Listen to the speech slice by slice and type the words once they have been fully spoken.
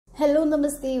Hello,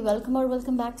 namaste, welcome or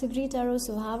welcome back to greetarot.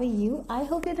 So how are you? I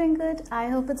hope you're doing good. I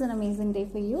hope it's an amazing day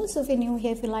for you. So if you're new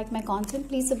here, if you like my content,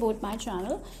 please support my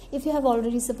channel. If you have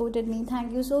already supported me,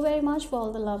 thank you so very much for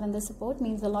all the love and the support.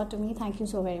 Means a lot to me. Thank you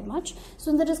so very much. So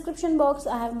in the description box,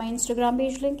 I have my Instagram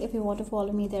page link. If you want to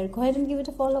follow me there, go ahead and give it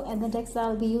a follow. And the text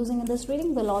I'll be using in this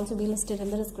reading will also be listed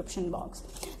in the description box.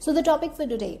 So the topic for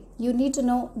today, you need to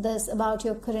know this about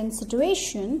your current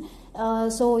situation.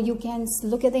 So you can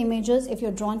look at the images. If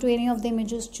you're drawn to any of the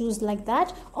images, choose like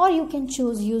that, or you can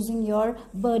choose using your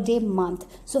birthday month.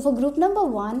 So for group number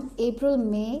 1, April,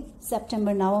 May,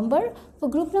 September, November. For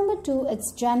group number 2,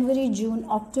 it's January, June,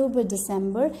 October,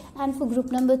 December. And for group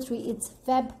number 3, it's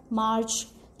Feb, March,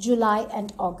 July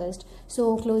and August.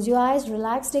 So close your eyes,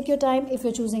 relax, take your time if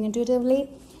you're choosing intuitively.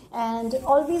 And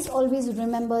always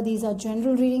remember, these are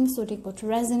general readings, so take what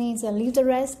resonates and leave the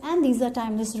rest. And these are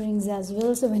timeless readings as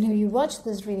well, so whenever you watch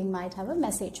this reading might have a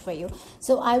message for you.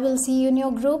 So I will see you in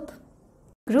your group.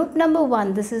 Group number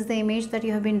 1, this is the image that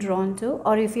you have been drawn to,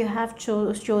 or if you have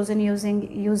chosen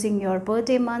using your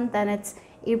birthday month, then it's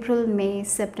April, May,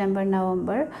 September,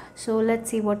 November. So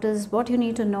let's see what you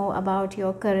need to know about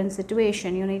your current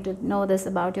situation. You need to know this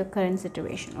about your current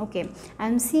situation. Okay,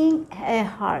 I'm seeing a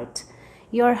heart.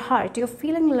 Your heart, you're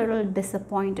feeling a little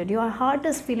disappointed. Your heart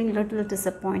is feeling a little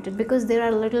disappointed because there are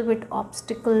a little bit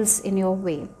obstacles in your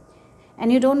way.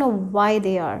 And you don't know why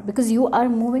they are, because you are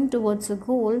moving towards a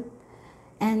goal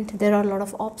and there are a lot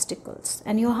of obstacles.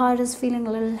 And your heart is feeling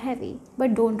a little heavy.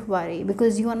 But don't worry,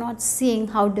 because you are not seeing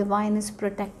how divine is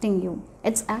protecting you.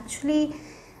 It's actually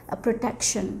a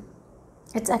protection.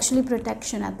 It's actually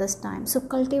protection at this time. So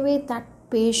cultivate that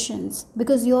patience,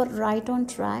 because you're right on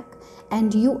track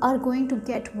and you are going to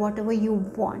get whatever you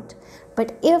want.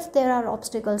 But if there are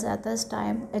obstacles at this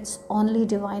time, it's only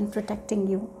divine protecting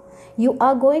you. You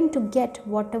are going to get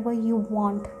whatever you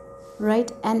want,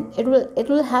 right? And it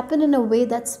will happen in a way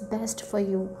that's best for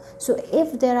you. So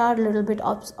if there are a little bit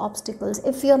obstacles,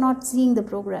 if you're not seeing the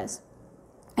progress,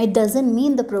 it doesn't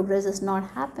mean the progress is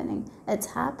not happening. It's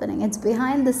happening. It's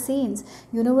behind the scenes.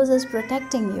 Universe is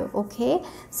protecting you. Okay,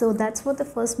 so that's what the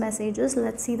first message is.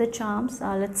 Let's see the charms.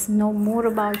 Let's know more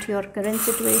about your current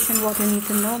situation, what you need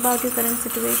to know about your current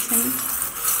situation.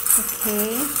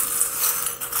 Okay.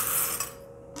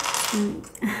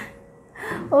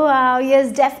 Wow,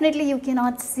 yes, definitely you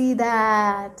cannot see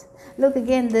that. Look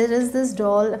again, there is this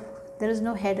doll. There is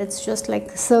no head, it's just like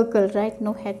a circle, right?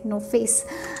 No head, no face.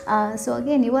 So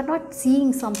again, you are not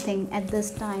seeing something at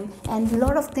this time, and a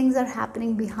lot of things are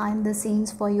happening behind the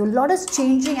scenes for you. A lot is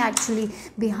changing actually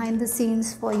behind the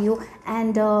scenes for you,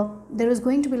 and there is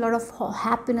going to be a lot of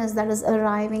happiness that is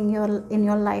arriving in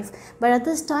your life. But at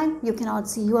this time, you cannot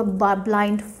see. You are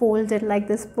blindfolded like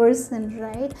this person,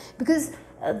 right? Because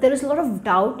there is a lot of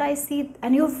doubt I see,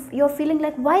 and you're feeling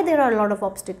like, why there are a lot of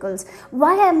obstacles,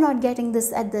 why I'm not getting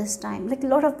this at this time, like a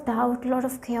lot of doubt, a lot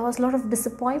of chaos, a lot of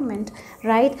disappointment,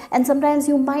 right? And sometimes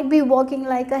you might be walking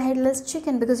like a headless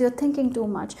chicken because you're thinking too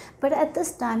much. But at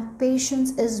this time,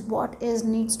 patience is what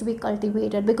needs to be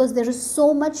cultivated, because there is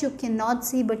so much you cannot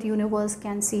see but universe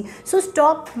can see. So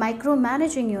stop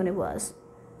micromanaging universe.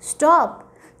 Stop.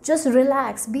 Just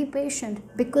relax, be patient,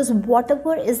 because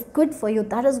whatever is good for you,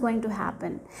 that is going to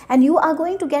happen. And you are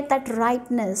going to get that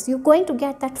ripeness. You're going to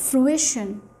get that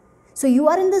fruition. So you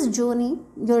are in this journey.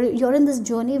 You're in this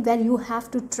journey where you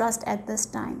have to trust at this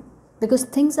time, because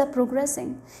things are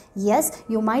progressing. Yes,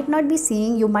 you might not be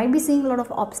seeing, you might be seeing a lot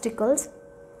of obstacles,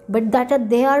 but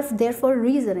they are there for a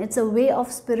reason. It's a way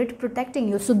of spirit protecting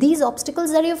you. So these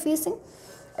obstacles that you're facing,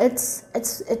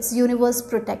 it's universe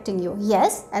protecting you.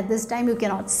 Yes, at this time you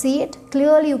cannot see it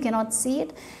clearly, you cannot see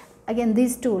it. Again,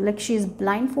 these two, like she's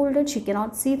blindfolded, she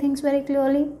cannot see things very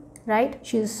clearly, right?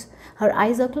 Her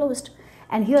eyes are closed.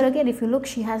 And here again, if you look,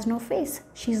 she has no face.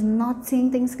 She's not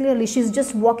seeing things clearly. She's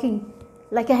just walking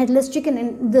like a headless chicken.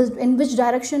 In which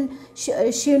direction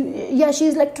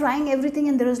she's like trying everything,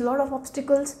 and there is a lot of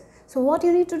obstacles. So what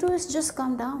you need to do is just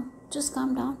calm down. Just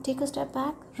calm down, take a step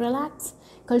back, relax,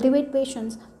 cultivate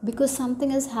patience, because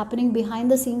something is happening behind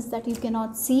the scenes that you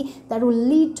cannot see, that will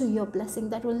lead to your blessing,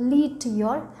 that will lead to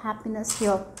your happiness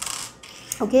here.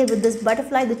 Okay, with this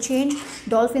butterfly, the change,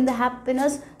 dolphin, the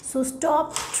happiness. So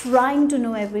stop trying to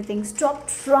know everything. Stop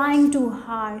trying too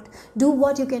hard. Do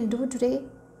what you can do today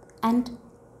and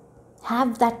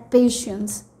have that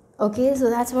patience. Okay, so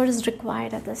that's what is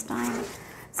required at this time.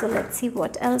 So let's see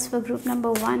what else for group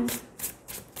number 1.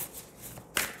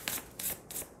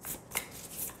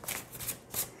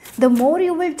 The more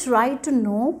you will try to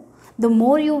know, the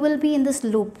more you will be in this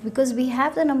loop, because we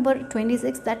have the number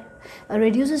 26 that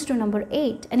reduces to number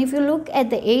 8. And if you look at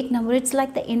the 8 number, it's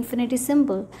like the infinity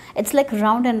symbol. It's like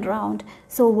round and round.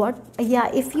 So what, yeah,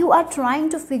 if you are trying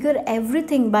to figure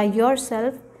everything by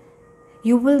yourself,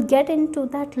 you will get into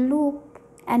that loop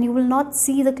and you will not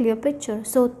see the clear picture.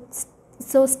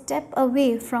 So step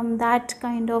away from that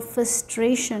kind of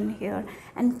frustration here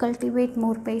and cultivate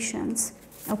more patience,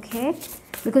 okay?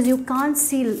 Because you can't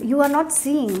see, you are not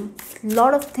seeing, a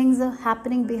lot of things are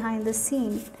happening behind the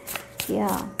scene.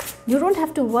 Yeah, you don't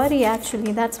have to worry,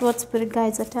 actually. That's what spirit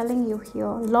guides are telling you here.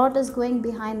 A lot is going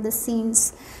behind the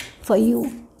scenes for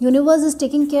you. Universe is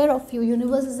taking care of you.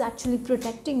 Universe is actually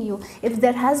protecting you. If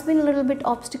there has been a little bit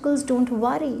obstacles, don't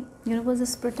worry. Universe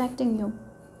is protecting you.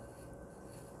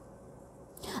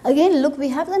 Again, look, we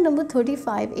have the number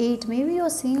 35, 8. Maybe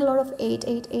you're seeing a lot of 8,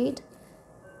 8, 8.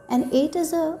 And 8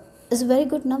 is a very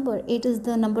good number. 8 is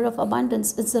the number of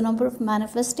abundance. It's the number of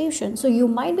manifestation. So you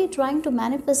might be trying to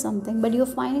manifest something, but you're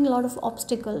finding a lot of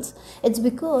obstacles. It's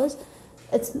because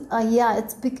it's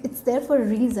there for a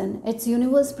reason. It's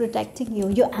universe protecting you.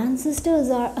 Your ancestors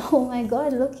are, oh my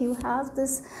god, look, you have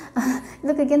this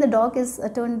look, again the dog is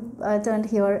turned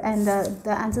here, and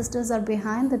the ancestors are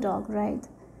behind the dog, right?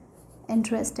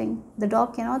 Interesting. The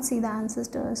dog cannot see the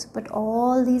ancestors, but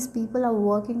all these people are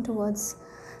working towards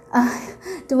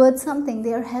something.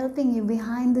 They are helping you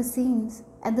behind the scenes.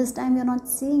 At this time, you're not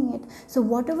seeing it. So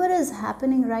whatever is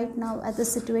happening right now at the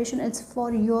situation, it's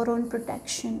for your own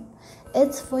protection.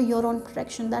 It's for your own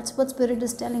protection. That's what spirit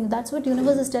is telling you. That's what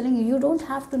universe is telling you. You don't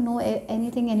have to know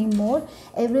anything anymore.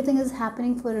 Everything is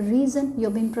happening for a reason. You're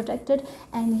being protected,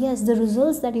 and yes, the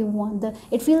results that you want.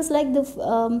 It feels like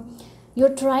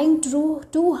you're trying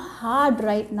too hard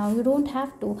right now. You don't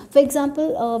have to. For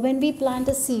example, when we plant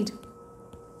a seed,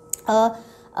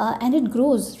 and it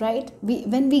grows, right?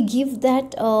 When we give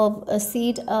that a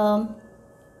seed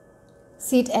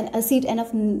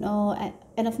enough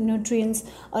nutrients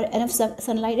or enough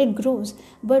sunlight, it grows.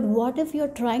 But what if you're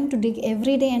trying to dig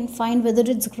every day and find whether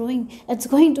it's growing? It's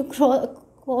going to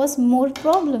cause more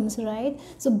problems, right?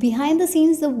 So behind the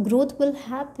scenes, the growth will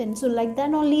happen. So like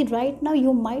that only, right now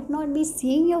you might not be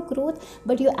seeing your growth,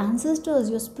 but your ancestors,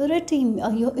 your spirit team,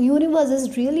 your universe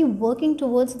is really working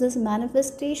towards this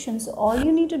manifestation. So all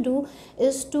you need to do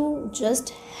is to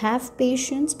just have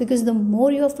patience, because the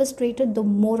more you're frustrated, the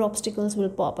more obstacles will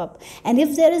pop up. And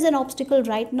if there is an obstacle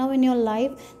right now in your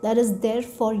life, that is there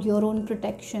for your own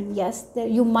protection. Yes,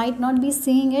 you might not be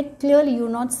seeing it clearly. You're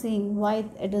not seeing why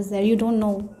it is there. You don't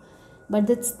know, but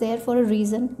it's there for a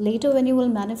reason. Later, when you will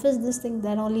manifest this thing,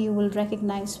 then only you will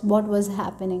recognize what was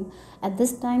happening. At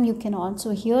this time, you cannot. So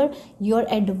here, your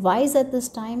advice at this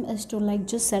time is to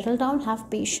just settle down, have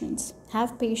patience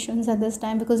at this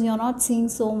time, because you're not seeing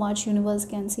so much. Universe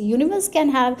can see. Universe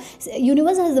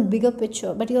has a bigger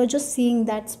picture, but you're just seeing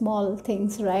that small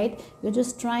things, right? You're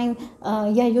just trying,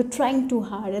 you're trying too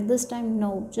hard. At this time,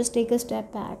 no, just take a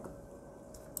step back.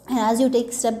 And as you take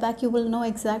a step back, you will know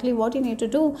exactly what you need to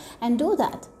do, and do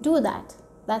that.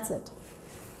 That's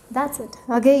it.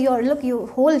 Okay, your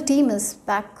whole team is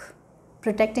back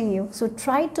protecting you. So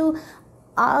try to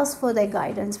ask for their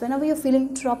guidance. Whenever you're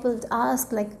feeling troubled,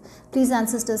 ask, please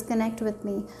ancestors, connect with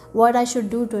me, what I should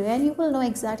do today, and you will know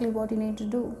exactly what you need to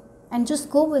do. And just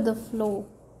go with the flow.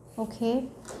 Okay,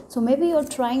 so maybe you're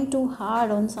trying too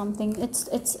hard on something.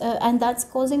 And that's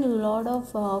causing a lot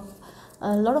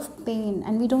of pain,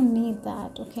 and we don't need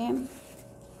that. Okay,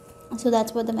 so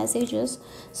that's what the message is.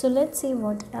 So let's see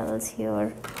what else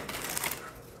here.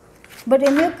 But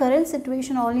in your current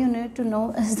situation, all you need to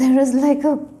know is there is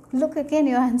look again,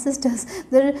 your ancestors,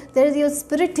 there is your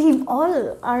spirit team,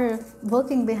 all are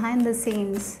working behind the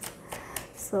scenes.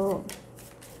 So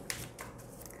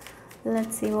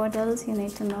let's see what else you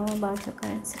need to know about your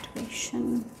current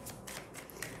situation.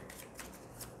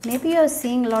 Maybe you're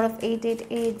seeing a lot of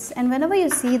 888s, and whenever you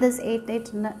see this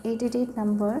 888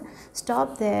 number,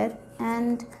 stop there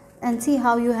and see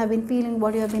how you have been feeling,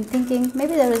 what you have been thinking.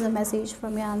 Maybe there is a message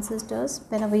from your ancestors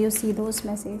whenever you see those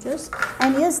messages.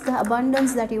 And yes, the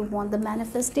abundance that you want, the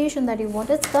manifestation that you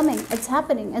want, it's coming, it's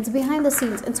happening, it's behind the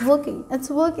scenes, it's working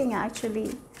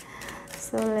actually.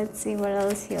 So let's see what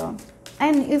else here.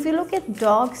 And if you look at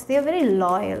dogs, they are very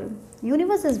loyal.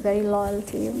 Universe is very loyal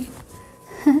to you.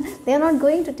 They are not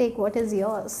going to take what is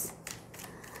yours.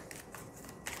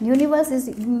 Universe is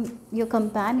your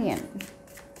companion.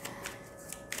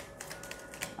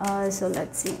 So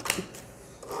let's see.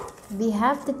 We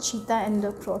have the cheetah and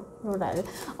the crocodile.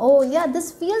 Oh yeah,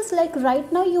 this feels like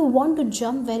right now you want to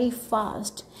jump very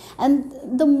fast, and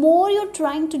the more you're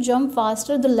trying to jump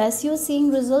faster, the less you're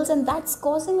seeing results, and that's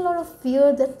causing a lot of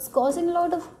fear, that's causing a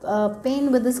lot of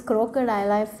pain with this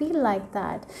crocodile. I feel like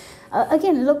that.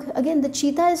 Again, look, again the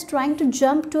cheetah is trying to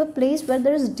jump to a place where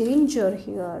there is danger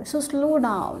here. So slow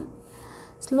down,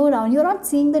 slow down. You're not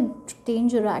seeing the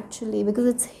danger actually because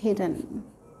it's hidden,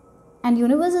 and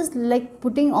universe is like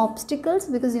putting obstacles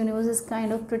because universe is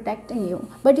kind of protecting you.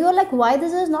 But you're like, why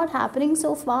this is not happening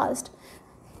so fast?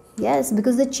 Yes,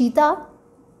 because the cheetah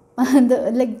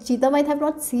cheetah might have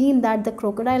not seen that the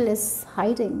crocodile is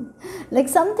hiding, like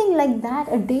something like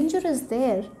that. A danger is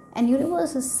there, and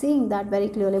universe is seeing that very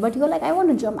clearly. But you're like, I want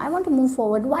to jump, I want to move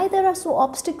forward. Why there are so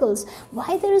obstacles?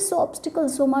 Why there is so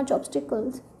obstacles, so much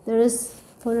obstacles? There is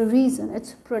for a reason.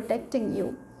 It's protecting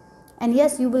you. And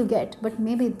yes, you will get, but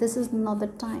maybe this is not the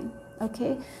time.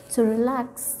 Okay, so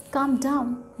relax, calm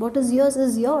down. What is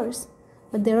yours,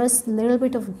 but there is a little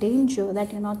bit of danger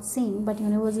that you're not seeing, but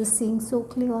universe is seeing so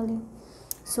clearly.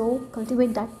 So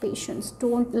cultivate that patience.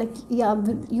 Don't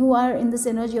you are in this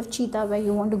energy of cheetah where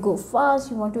you want to go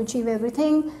fast, you want to achieve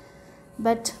everything,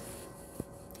 but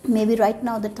maybe right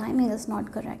now the timing is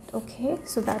not correct. Okay,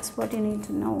 so that's what you need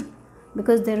to know,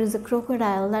 because there is a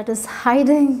crocodile that is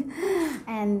hiding,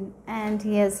 and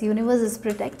yes, universe is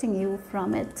protecting you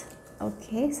from it.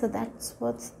 Okay, so that's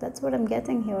what I'm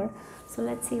getting here. So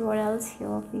let's see what else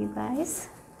here for you guys.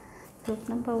 Group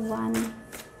number 1,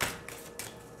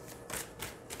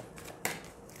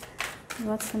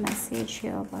 what's the message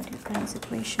here about your current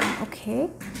situation? Okay,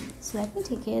 so let me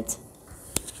take it.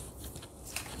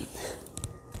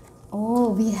 Oh,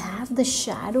 we have the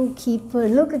shadow keeper.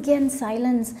 Look, again,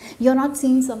 silence. You're not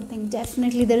seeing something.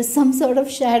 Definitely there is some sort of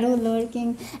shadow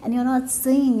lurking and you're not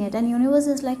seeing it. And universe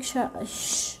is like,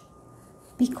 shh,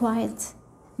 be quiet,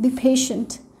 be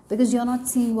patient, because you're not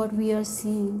seeing what we are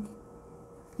seeing.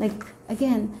 Like,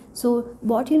 again, so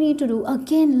what you need to do,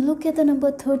 again, look at the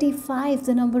number 35.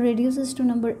 The number reduces to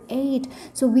number 8.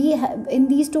 So we have, in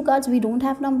these 2 cards, we don't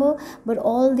have number, but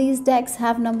all these decks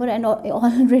have number, and all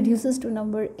reduces to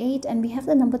number 8. And we have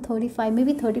the number 35.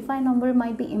 Maybe 35 number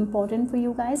might be important for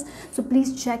you guys. So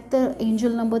please check the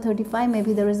angel number 35.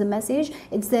 Maybe there is a message.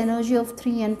 It's the energy of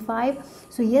 3 and 5.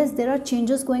 So yes, there are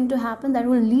changes going to happen that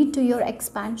will lead to your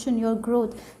expansion, your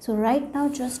growth. So right now,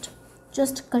 just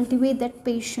cultivate that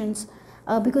patience,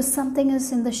 because something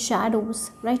is in the shadows,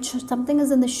 right? Something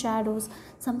is in the shadows,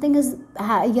 something is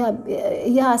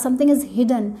something is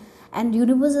hidden, and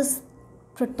universe is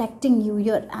protecting you,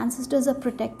 your ancestors are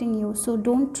protecting you. So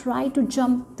don't try to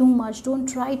jump too much, don't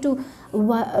try to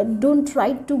run.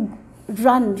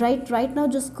 Right now,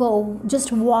 just go,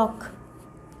 just walk.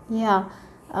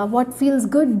 What feels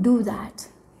good, do that.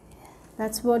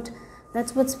 That's what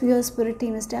your spirit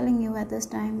team is telling you at this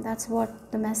time. That's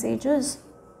what the message is.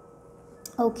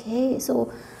 Okay,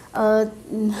 so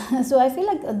so I feel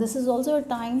like this is also a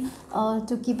time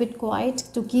to keep it quiet,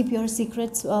 to keep your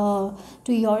secrets to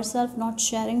yourself. Not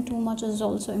sharing too much is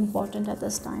also important at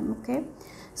this time. Okay,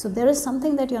 so there is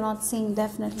something that you're not seeing.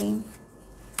 Definitely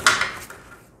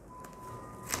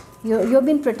you've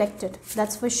been protected,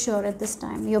 that's for sure. At this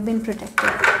time you've been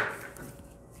protected.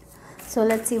 So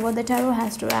let's see what the tarot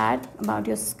has to add about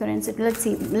your current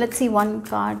situation. Let's see one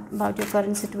card about your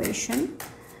current situation.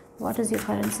 What is your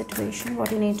current situation? What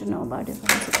do you need to know about your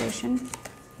current situation?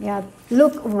 Yeah,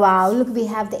 look, wow, look, we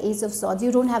have the Ace of Swords.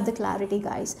 You don't have the clarity,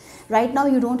 guys. Right now,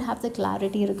 you don't have the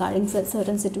clarity regarding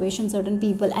certain situations, certain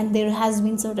people, and there has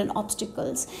been certain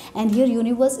obstacles. And here,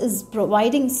 universe is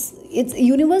providing,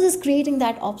 universe is creating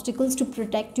that obstacles to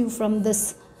protect you from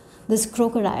this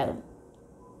crocodile.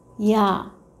 Yeah.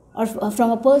 Or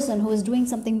from a person who is doing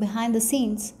something behind the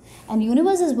scenes, and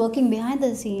universe is working behind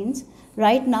the scenes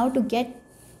right now to get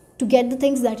the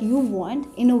things that you want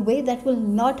in a way that will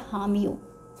not harm you,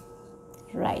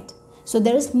 right? So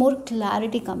there is more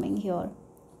clarity coming here.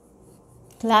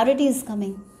 Clarity is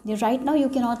coming. Right now you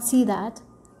cannot see that,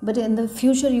 but in the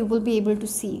future you will be able to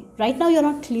see. Right now you're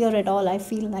not clear at all. I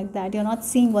feel like that you're not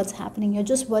seeing what's happening. You're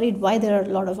just worried why there are a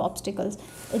lot of obstacles.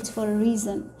 It's for a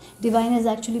reason. Divine is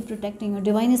actually protecting you.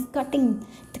 Divine is cutting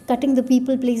the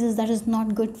people, places that is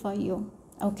not good for you.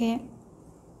 Okay,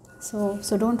 so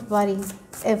don't worry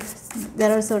if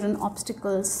there are certain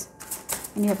obstacles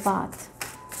in your path.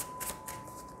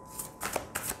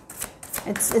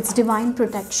 It's divine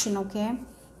protection. Okay,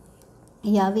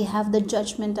 yeah, we have the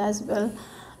Judgment as well.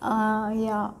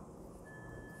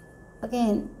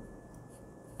 Again,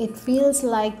 it feels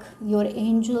like your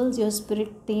angels, your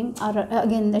spirit team are,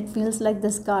 again, it feels like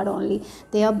this card only.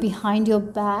 They are behind your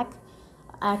back,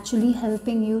 actually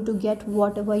helping you to get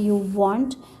whatever you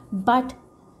want. But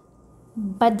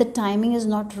but the timing is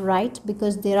not right,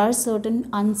 because there are certain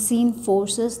unseen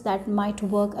forces that might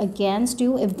work against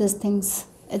you if this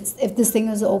thing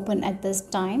is open at this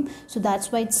time. So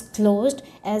that's why it's closed.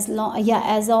 As long, yeah,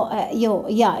 as yo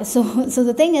yeah so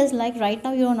the thing is, like, right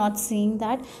now you're not seeing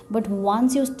that, but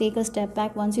once you take a step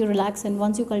back, once you relax, and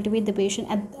once you cultivate the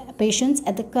patience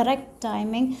at the correct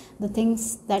timing, the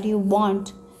things that you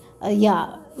want,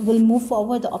 will move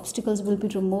forward. The obstacles will be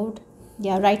removed.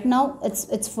 Yeah, right now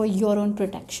it's for your own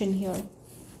protection here.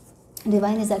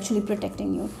 Divine is actually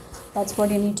protecting you. That's what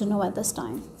you need to know at this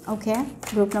time. Okay,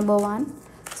 group number 1.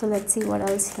 So let's see what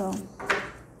else here.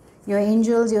 Your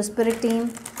angels, your spirit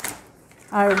team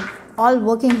are all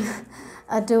working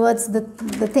towards the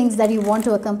things that you want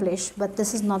to accomplish, but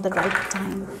this is not the right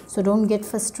time. So don't get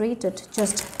frustrated,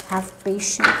 just have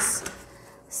patience.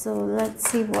 So let's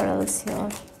see what else here.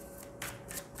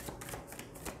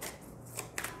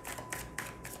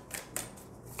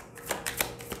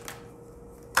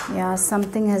 Yeah,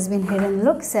 something has been hidden.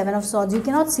 Look, 7 of Swords. You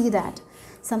cannot see that.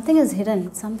 Something is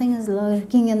hidden. Something is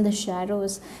lurking in the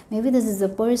shadows. Maybe this is a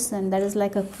person that is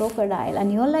like a crocodile,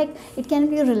 and you're like, it can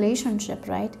be a relationship,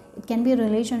 right? It can be a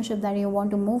relationship that you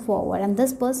want to move forward, and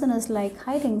this person is like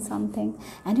hiding something,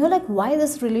 and you're like, why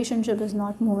this relationship is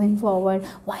not moving forward?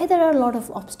 Why there are a lot of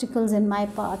obstacles in my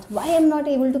path? Why I'm not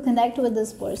able to connect with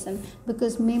this person?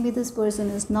 Because maybe this person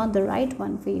is not the right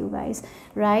one for you guys,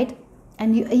 right?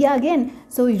 And again,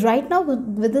 so right now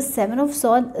with the 7 of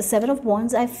Swords, 7 of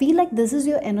Wands, I feel like this is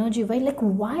your energy, right? Like,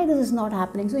 why this is not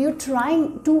happening? So you're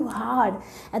trying too hard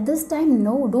at this time.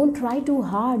 No, don't try too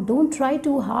hard. Don't try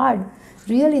too hard.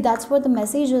 Really, that's what the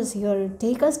message is here.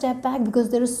 Take a step back, because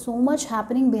there is so much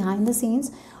happening behind the scenes,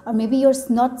 or maybe you're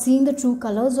not seeing the true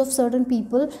colors of certain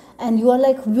people, and you are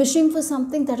like wishing for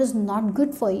something that is not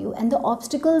good for you. And the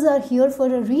obstacles are here for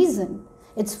a reason.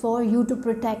 It's for you to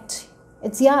protect.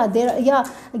 It's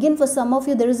again, for some of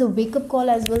you, there is a wake-up call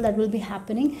as well that will be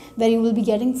happening, where you will be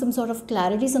getting some sort of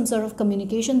clarity, some sort of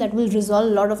communication that will resolve a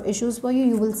lot of issues for you.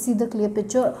 You will see the clear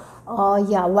picture.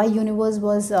 Why universe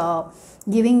was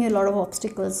giving you a lot of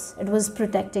obstacles. It was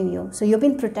protecting you. So you've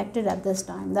been protected at this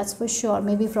time, that's for sure.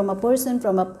 Maybe from a person,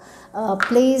 from a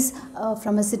place,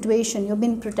 from a situation. You've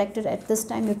been protected at this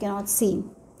time. You cannot see.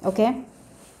 Okay.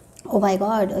 Oh my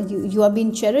God, you are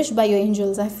being cherished by your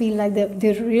angels. I feel like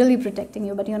they're really protecting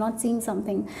you, but you're not seeing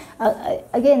something.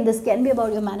 Again, this can be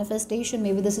about your manifestation.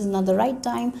 Maybe this is not the right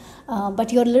time,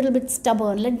 but you're a little bit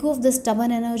stubborn. Let go of this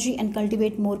stubborn energy and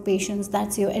cultivate more patience.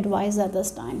 That's your advice at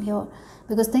this time here,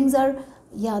 because things are,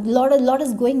 a lot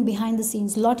is going behind the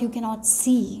scenes. A lot you cannot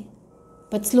see.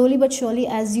 But slowly but surely,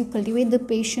 as you cultivate the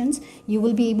patience, you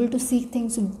will be able to see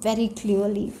things very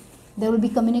clearly. There will be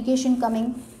communication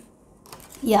coming.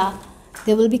 Yeah,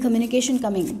 there will be communication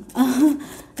coming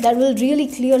that will really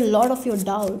clear a lot of your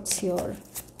doubts here.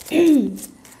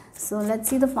 So let's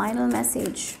see the final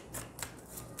message.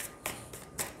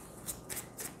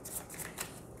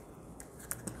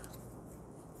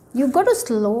 You've got to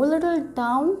slow a little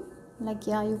down. Like,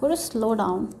 you've got to slow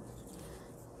down.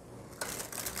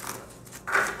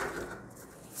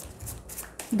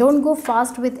 Don't go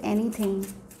fast with anything.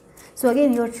 So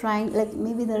again, you're trying, like,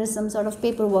 maybe there is some sort of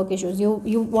paperwork issues.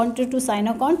 You wanted to sign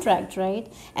a contract,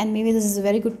 right? And maybe this is a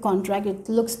very good contract. It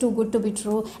looks too good to be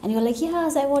true, and you're like,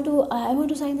 yes, I want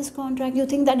to sign this contract. You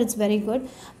think that it's very good,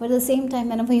 but at the same time,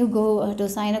 whenever you go to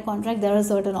sign a contract, there are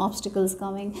certain obstacles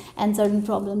coming and certain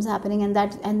problems happening, and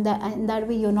that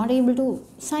way you're not able to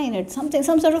sign it. Some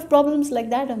sort of problems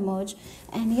like that emerge,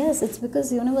 and yes, it's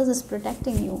because the universe is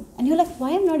protecting you. And you're like,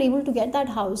 why I'm not able to get that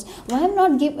house? Why I'm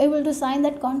not able to sign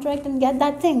that contract and get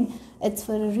that thing? It's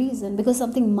for a reason, because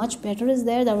something much better is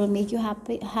there that will make you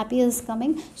happy is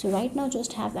coming. So right now,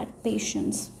 just have that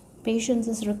patience. Patience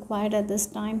is required at this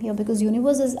time here, because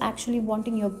universe is actually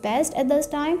wanting your best at this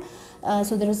time.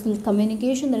 So there is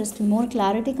communication, there is more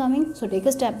clarity coming. So take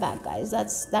a step back, guys.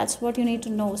 That's what you need to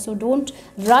know. So don't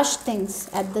rush things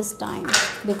at this time,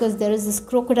 because there is this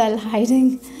crocodile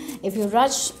hiding. If you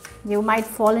rush, you might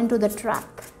fall into the trap.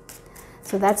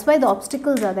 So that's why the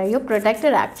obstacles are there. You're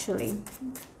protected, actually.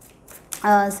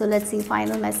 So let's see,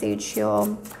 final message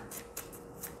here.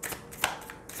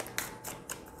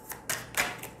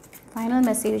 Final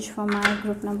message for my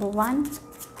group number 1.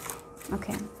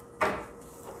 Okay.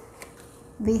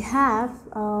 We have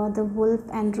the wolf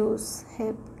and rose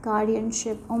hip,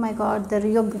 guardianship. Oh my God,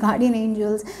 your guardian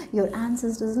angels, your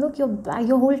ancestors. Look, your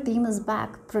whole team is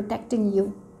back protecting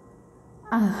you.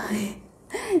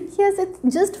 Yes, it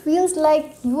just feels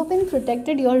like you have been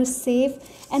protected, you're safe,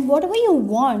 and whatever you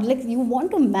want, like, you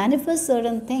want to manifest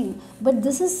certain thing, but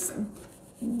this is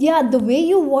yeah, the way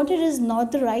you want it is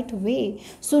not the right way.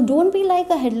 So don't be like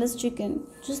a headless chicken.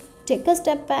 Just take a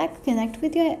step back, connect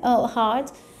with your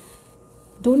heart.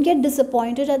 Don't get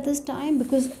disappointed at this time,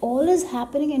 because all is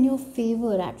happening in your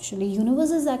favor. Actually, universe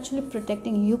is actually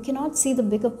protecting you. You cannot see the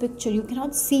bigger picture, you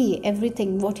cannot see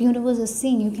everything what universe is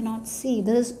seeing. You cannot see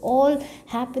this is all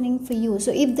happening for you.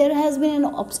 So if there has been an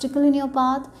obstacle in your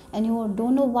path and you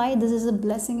don't know why, this is a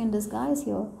blessing in disguise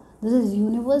here. This is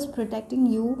universe protecting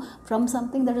you from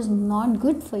something that is not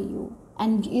good for you,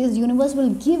 and is universe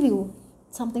will give you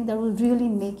something that will really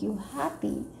make you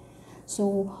happy.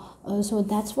 So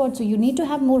that's what. So you need to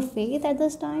have more faith at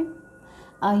this time.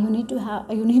 You need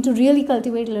to really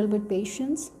cultivate a little bit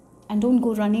patience, and don't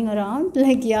go running around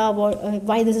like, yeah,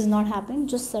 why this is not happening.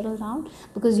 Just settle down,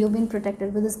 because you've been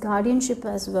protected with this guardianship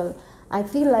as well. I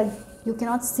feel like you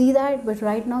cannot see that, but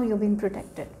right now you've been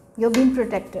protected. You've been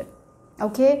protected,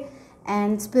 okay?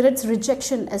 And spirit's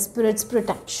rejection is spirit's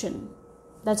protection.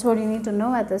 That's what you need to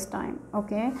know at this time,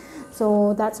 okay?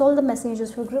 So that's all the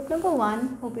messages for group number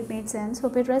 1. Hope it made sense.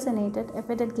 Hope it resonated. If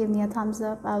it did, give me a thumbs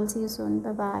up. I will see you soon.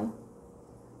 Bye-bye.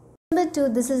 Number 2,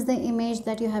 this is the image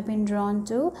that you have been drawn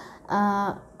to.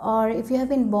 Or if you have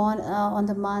been born on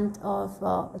the month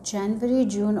of January,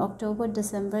 June, October,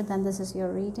 December, then this is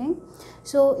your reading.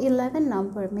 So 11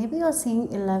 number, maybe you're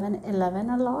seeing 11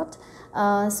 a lot.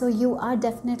 So you are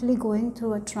definitely going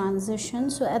through a transition.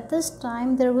 So at this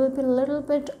time there will be a little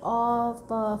bit of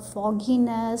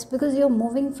fogginess, because you're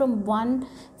moving from one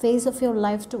phase of your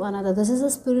life to another. This is a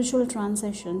spiritual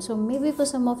transition. So maybe for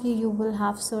some of you, you will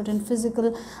have certain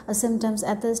physical symptoms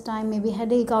at this time. Maybe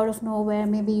headache out of nowhere.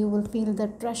 Maybe you will feel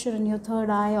that pressure in your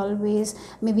third eye always.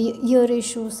 Maybe ear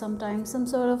issues sometimes, some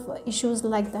sort of issues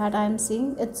like that I am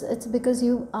seeing. It's because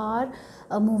you are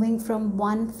moving from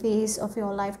one phase of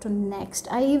your life to next.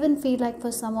 I even feel like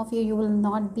for some of you, you will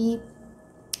not be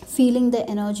feeling the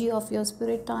energy of your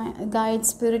spirit guide,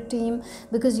 spirit team,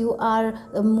 because you are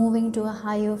moving to a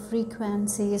higher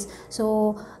frequencies.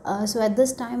 So at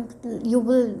this time you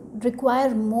will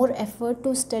require more effort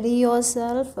to steady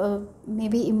yourself.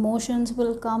 Maybe emotions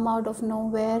will come out of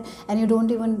nowhere and you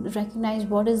don't even recognize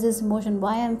what is this emotion,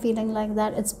 why I'm feeling like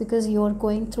that. It's because you're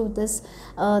going through this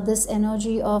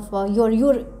energy of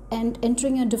you're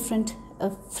entering a different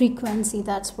frequency.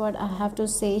 That's what I have to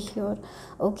say here,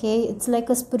 okay? It's like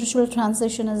a spiritual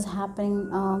transition is happening.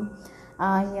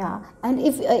 Yeah, and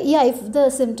if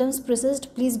the symptoms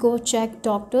persist, please go check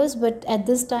doctors. But at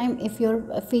this time, if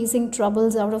you're facing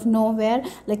troubles out of nowhere,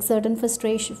 like certain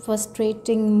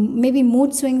frustrating, maybe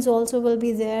mood swings also will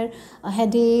be there,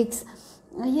 headaches,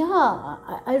 yeah,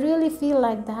 I really feel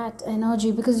like that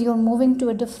energy, because you're moving to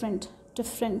a different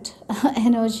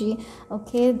energy,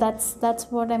 okay? That's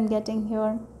what I'm getting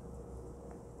here.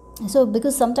 So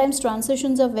because sometimes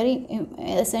transitions are very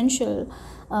essential,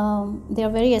 they are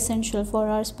very essential for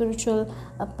our spiritual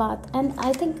path. And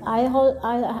I think I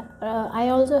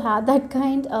also had that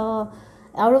kind out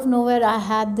of nowhere. I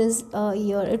had this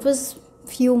ear, it was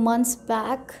few months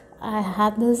back, I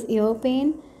had this ear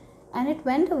pain and it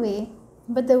went away,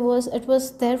 but it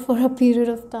was there for a period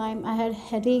of time. I had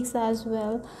headaches as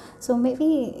well. So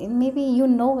maybe you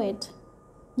know it,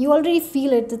 you already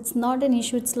feel it. It's not an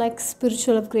issue. It's like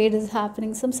spiritual upgrade is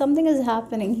happening. Something is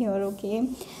happening here, okay?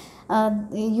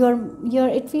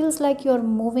 It feels like you're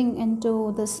moving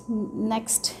into this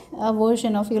next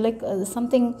version of you, like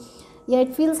something. Yeah,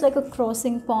 it feels like a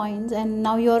crossing point, and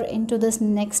now you're into this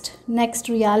next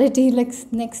reality, like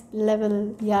next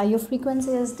level. Yeah, your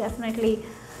frequency is definitely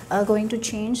going to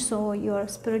change. So your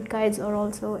spirit guides are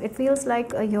also, it feels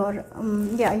like your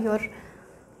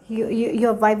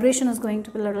vibration is going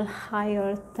to be a little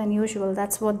higher than usual.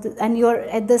 That's what and you're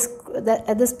at this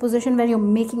position where you're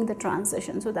making the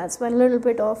transition. So that's why a little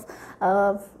bit of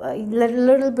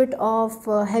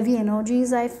heavy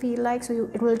energies, I feel like. So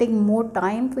it will take more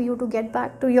time for you to get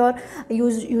back to your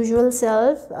usual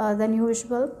self than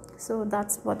usual. So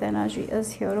that's what the energy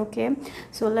is here, okay?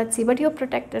 So let's see. But you're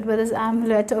protected with this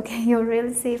amulet, okay? You're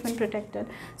really safe and protected.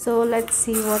 So let's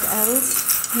see what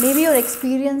else. Maybe you're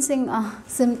experiencing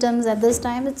symptoms at this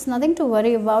time. It's nothing to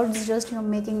worry about. It's just you're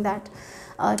making that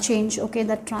change, okay?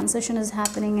 That transition is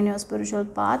happening in your spiritual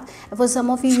path. For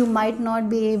some of you, you might not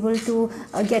be able to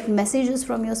get messages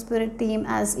from your spirit team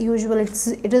as usual.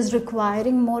 It is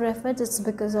requiring more effort. It's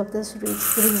because of this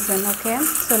reason, okay?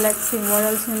 So let's see what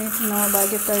else you need to know about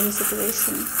your current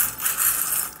situation.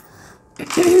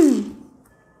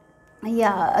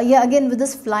 Yeah, again with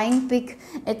this flying pick,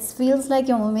 it feels like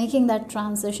you're making that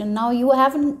transition. Now you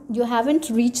haven't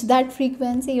reached that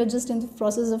frequency, you're just in the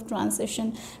process of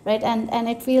transition, right? And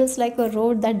it feels like a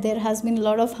road that there has been a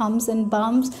lot of humps and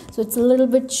bumps, so it's a little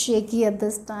bit shaky at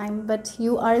this time, but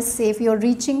you are safe. You're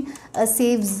reaching a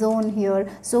safe zone here.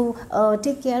 So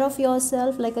take care of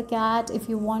yourself like a cat. If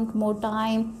you want more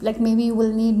time, like maybe you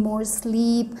will need more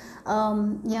sleep,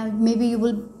 maybe you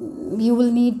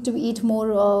will need to eat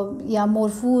more more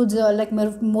foods, like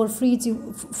more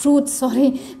fruits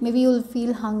sorry. Maybe you will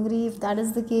feel hungry. If that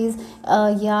is the case,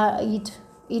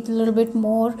 eat a little bit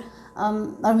more,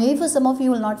 or maybe for some of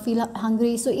you will not feel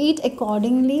hungry, so eat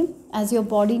accordingly as your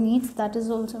body needs. That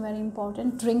is also very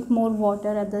important. Drink more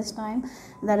water at this time.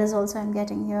 That is also I'm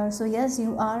getting here. So yes,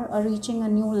 you are reaching a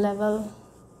new level.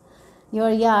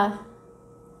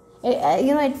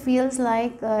 It feels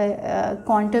like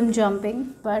quantum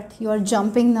jumping, but you are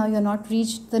jumping now. You're not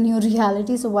reached the new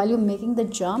reality. So while you're making the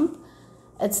jump,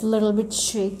 it's a little bit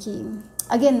shaky.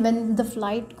 Again, when the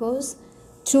flight goes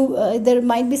through, there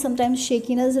might be sometimes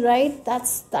shakiness, right?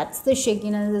 That's the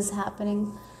shakiness is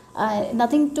happening.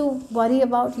 Nothing to worry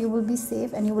about. You will be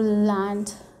safe and you will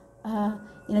land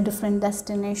in a different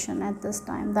destination at this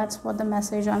time. That's what the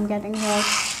message I'm getting here.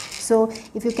 So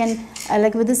if you can,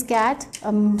 like with this cat,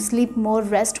 sleep more,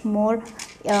 rest more.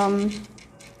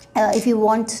 If you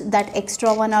want that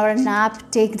extra 1 hour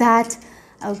nap, take that.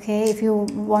 Okay, if you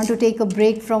want to take a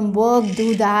break from work,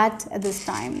 do that at this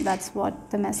time. That's what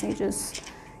the message is.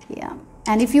 Yeah.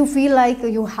 And if you feel like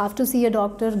you have to see a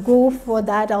doctor, go for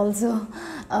that also.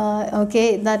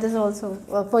 Okay, that is also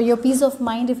for your peace of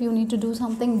mind. If you need to do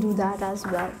something, do that as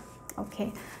well.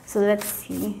 Okay, so let's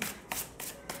see.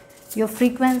 Your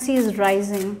frequency is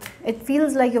rising. It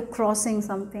feels like you're crossing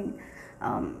something.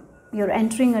 You're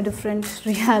entering a different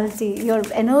reality. Your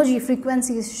energy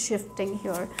frequency is shifting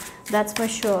here. That's for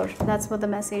sure. That's what the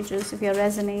message is. If you're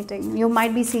resonating, you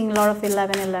might be seeing a lot of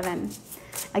 1111.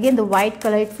 Again, the white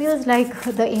color, it feels like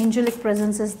the angelic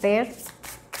presence is there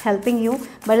helping you,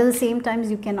 but at the same time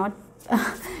you cannot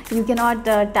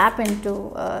tap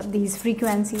into these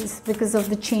frequencies because of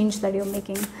the change that you're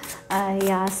making.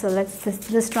 So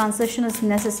this transition is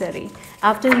necessary.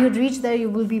 After you reach there, you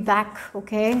will be back.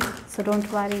 Okay, so don't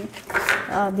worry.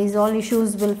 These all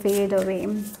issues will fade away.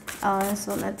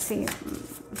 So let's see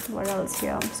what else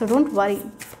here. So don't worry.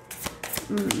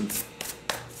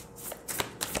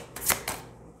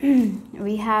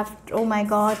 We have, oh my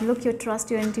god, look, you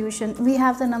trust your intuition. We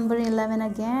have the number 11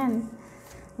 again.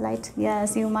 Right,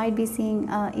 yes, you might be seeing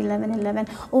 1111.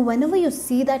 Oh, whenever you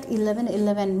see that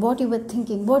 1111, what you were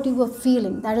thinking, what you were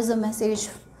feeling, that is a message.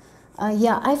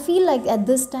 I feel like at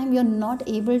this time you're not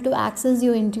able to access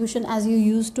your intuition as you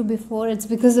used to before. It's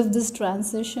because of this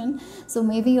transition. So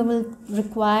maybe you will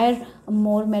require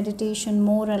more meditation,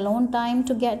 more alone time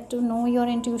to get to know your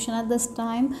intuition at this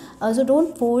time. So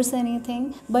don't force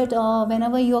anything, but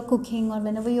whenever you're cooking or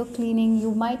whenever you're cleaning,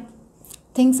 you might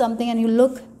think something and you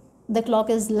look, the clock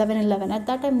is 11:11. At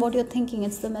that time, what you're thinking,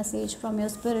 it's the message from your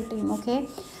spirit team. Okay,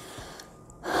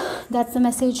 that's the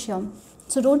message here.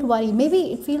 So don't worry.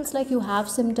 Maybe it feels like you have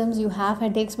symptoms, you have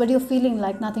headaches, but you're feeling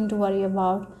like nothing to worry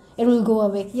about. It will go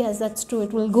away. Yes, that's true.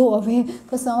 It will go away.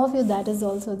 For some of you, that is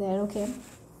also there. Okay,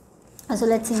 so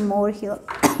let's see more here.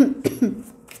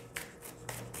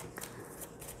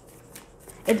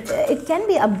 It can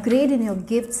be upgrade in your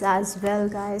gifts as well,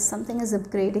 guys. Something is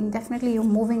upgrading. Definitely you're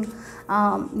moving.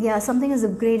 Something is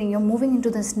upgrading. You're moving into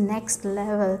this next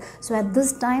level. So at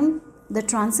this time, the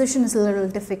transition is a little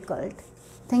difficult.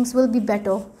 Things will be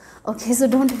better. Okay, so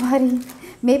don't worry.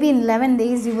 Maybe in 11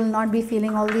 days, you will not be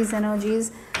feeling all these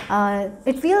energies.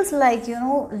 It feels like,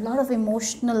 a lot of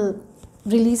emotional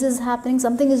releases happening.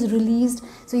 Something is released.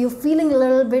 So you're feeling a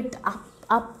little bit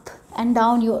up and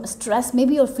down. You're stressed.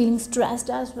 Maybe you're feeling stressed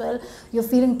as well. You're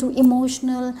feeling too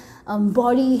emotional.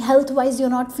 Body health wise, you're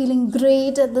not feeling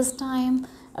great at this time.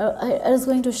 It is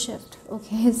going to shift.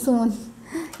 Okay, soon.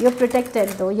 You're protected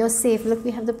though. You're safe. Look,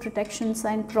 we have the protection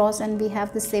sign cross and we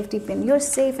have the safety pin. You're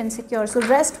safe and secure. So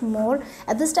rest more.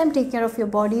 At this time, take care of your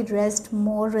body. Rest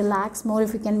more. Relax more.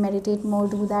 If you can meditate more,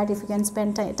 do that. If you can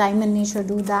spend time in nature,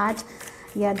 do that.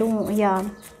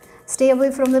 Stay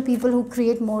away from the people who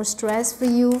create more stress for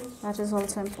you. That is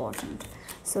also important.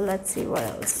 So let's see what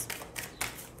else.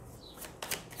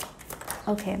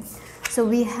 Okay, So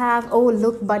we have, oh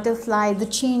look, butterfly, the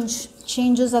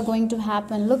changes are going to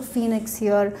happen. Look, phoenix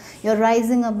here, you're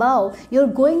rising above, you're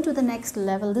going to the next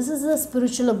level. This is a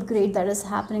spiritual upgrade that is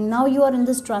happening. Now you are in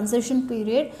this transition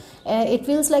period. It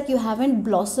feels like you haven't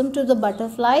blossomed to the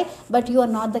butterfly, but you are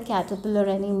not the caterpillar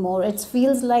anymore. It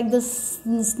feels like the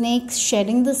snake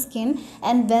shedding the skin,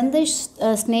 and when the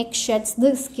snake sheds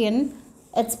the skin,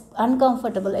 it's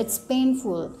uncomfortable, it's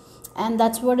painful, and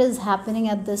that's what is happening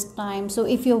at this time. So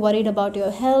if you're worried about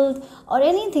your health or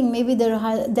anything, maybe there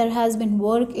has been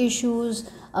work issues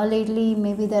lately,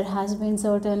 maybe there has been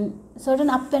certain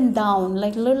up and down,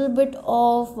 like a little bit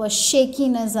of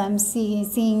shakiness I'm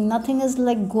seeing. Nothing is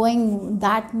like going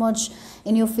that much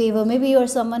in your favor. Maybe you're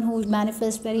someone who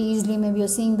manifests very easily. Maybe you're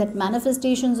seeing that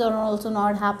manifestations are also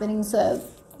not happening so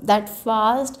that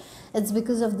fast. It's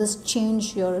because of this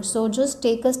change here. So just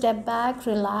take a step back,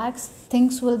 relax,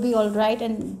 things will be all right,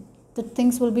 and the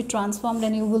things will be transformed,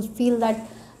 and you will feel that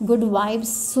good vibes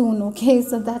soon. Okay,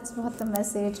 so that's what the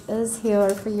message is here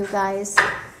for you guys.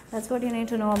 That's what you need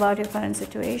to know about your current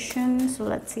situation. So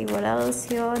let's see what else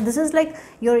here. This is like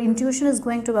your intuition is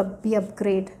going to be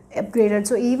upgraded.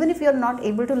 So even if you're not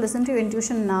able to listen to your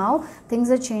intuition now, things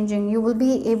are changing. You will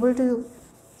be able to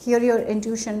hear your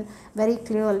intuition very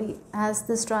clearly as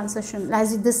this transition,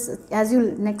 as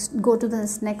you go to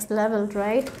this next level,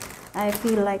 right? I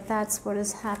feel like that's what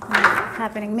is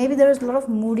happening. Maybe there is a lot of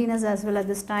moodiness as well at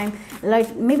this time.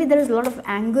 Like maybe there is a lot of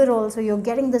anger also. You're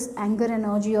getting this anger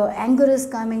energy, or anger is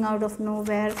coming out of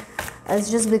nowhere.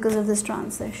 It's just because of this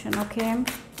transition. Okay,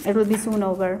 it will be soon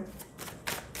over.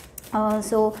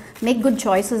 So make good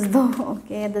choices though.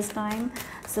 Okay, at this time.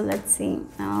 So let's see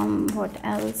what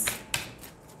else.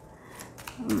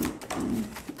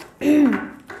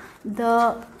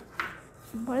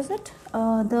 What is it?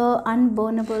 The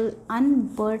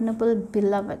unburnable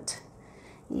beloved.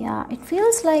 Yeah, it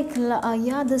feels like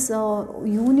this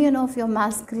union of your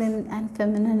masculine and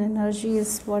feminine energy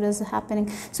is what is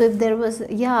happening. So if there was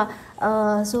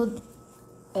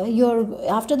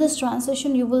after this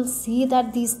transition, you will see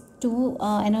that these two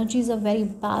energies are very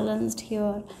balanced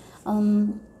here.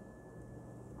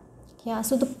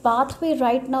 So the pathway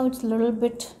right now, it's a little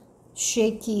bit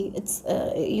shaky. It's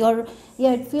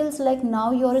it feels like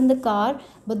now you're in the car,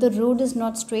 but the road is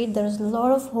not straight. There's a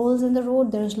lot of holes in the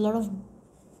road. There's a lot of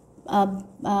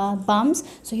bumps,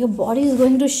 so your body is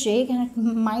going to shake, and it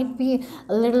might be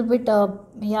a little bit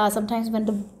sometimes when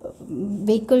the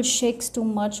vehicle shakes too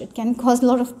much, it can cause a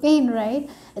lot of pain, right?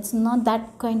 It's not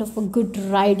that kind of a good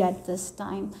ride at this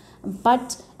time.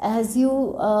 But as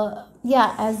you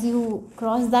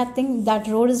cross that thing, that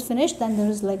road is finished, then there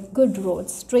is like good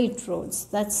roads, straight roads.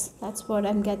 That's what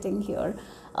I'm getting here.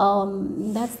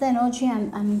 That's the energy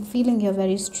I'm feeling here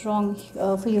very strong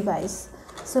for you guys.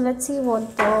 So let's see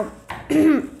what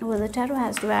the tarot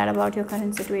has to add about your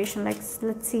current situation. Like,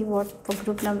 let's see what for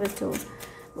group number 2,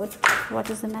 what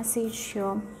is the message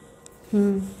here.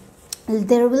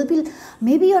 There will be,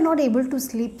 maybe you're not able to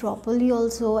sleep properly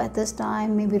also at this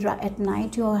time. Maybe at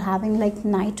night you're having like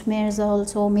nightmares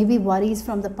also. Maybe worries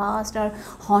from the past are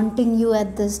haunting you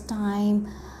at this time.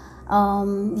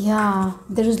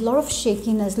 There is a lot of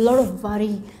shakiness, a lot of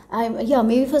worry.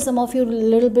 Maybe for some of you, a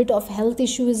little bit of health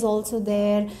issue is also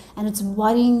there, and it's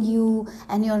worrying you,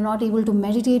 and you're not able to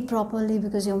meditate properly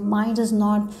because your mind is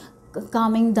not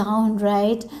calming down,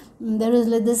 right? There is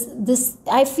like this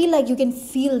I feel like you can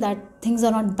feel that things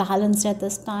are not balanced at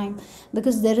this time,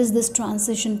 because there is this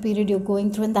transition period you're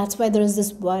going through, and that's why there is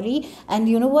this worry. And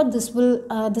you know what,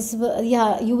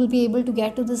 you will be able to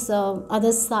get to this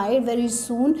other side very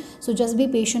soon. So just be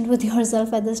patient with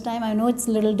yourself at this time. I know it's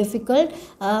a little difficult,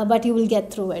 but you will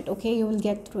get through it. Okay, you will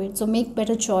get through it. So make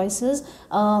better choices.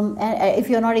 And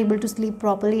if you're not able to sleep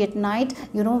properly at night,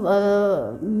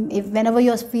 if whenever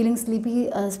you're feeling sleepy,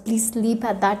 please sleep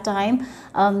at that time.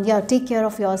 Take care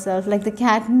of yourself. Like the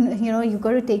cat, you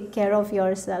got to take care of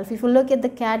yourself. If you look at the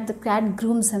cat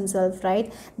grooms himself,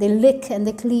 right? They lick and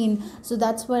they clean. So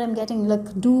that's what I'm getting.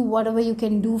 Look, do whatever you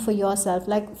can do for yourself,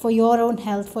 like for your own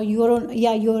health, for your own,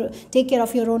 take care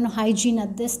of your own hygiene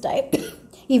at this time.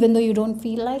 Even though you don't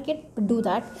feel like it, but do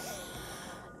that.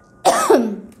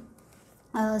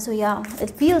 It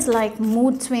feels like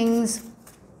mood swings,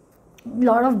 a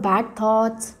lot of bad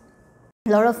thoughts, a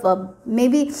lot of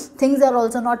maybe things are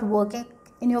also not working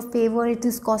in your favor. It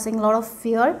is causing a lot of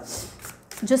fear.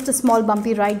 Just a small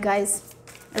bumpy ride, guys.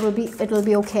 It will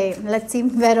be okay. Let's see,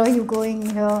 where are you going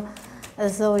here?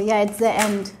 It's the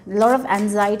end. A lot of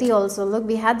anxiety also. Look,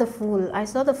 we had the Fool. I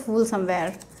saw the Fool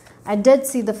somewhere. I did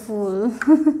see the Fool.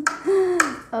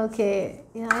 Okay,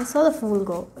 yeah, I saw the fool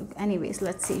go. Anyways,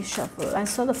 let's see. Shuffle. I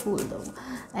saw the fool though.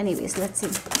 Anyways, let's see.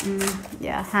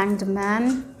 Yeah, hanged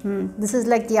man. This is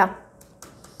like, yeah.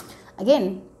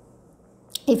 Again,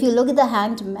 if you look at the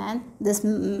hanged man, this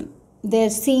they're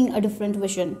seeing a different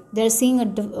vision. They're seeing a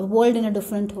world in a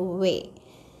different way.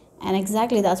 And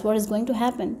exactly that's what is going to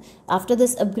happen. After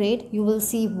this upgrade, you will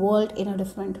see world in a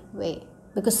different way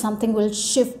because something will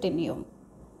shift in you.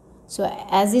 So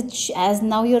as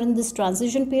now you're in this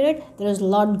transition period, there is a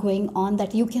lot going on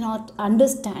that you cannot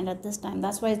understand at this time.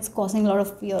 That's why it's causing a lot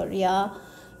of fear.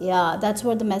 Yeah, that's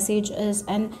what the message is.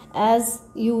 And as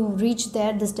you reach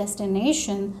there, this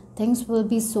destination, things will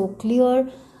be so clear.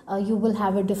 You will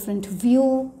have a different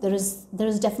view. There is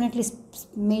definitely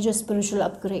major spiritual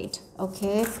upgrade.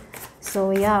 Okay,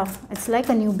 so yeah, it's like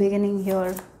a new beginning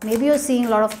here. Maybe you're seeing a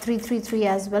lot of 333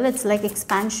 as well. It's like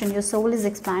expansion. Your soul is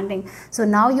expanding. So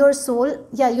now your soul,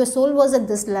 yeah, your soul was at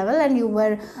this level and you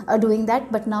were doing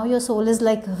that, but now your soul is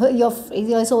like your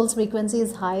soul's frequency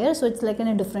is higher, so it's like in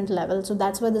a different level. So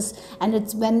that's why this, and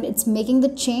it's when it's making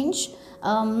the change,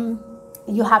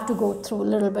 you have to go through a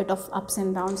little bit of ups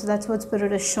and downs. So that's what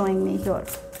spirit is showing me here.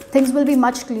 Things will be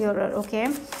much clearer. Okay,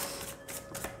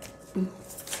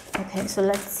 so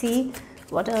let's see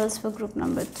what else for group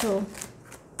number 2.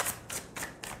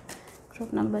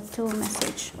 Group number 2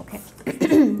 message. Okay.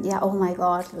 Yeah, oh my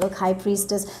god, look, high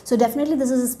priestess. So definitely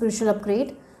this is a spiritual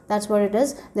upgrade. That's what it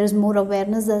is. There is more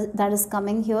awareness that is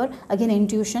coming here. Again,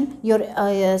 intuition.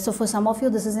 So for some of you,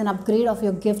 this is an upgrade of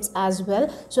your gifts as well.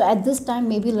 So at this time,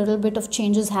 maybe a little bit of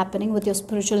changes happening with your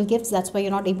spiritual gifts. That's why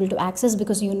you're not able to access,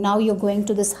 because now you're going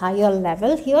to this higher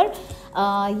level here.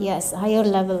 Yes, higher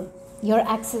level. Your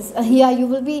access. You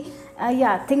will be.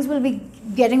 Things will be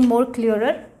getting more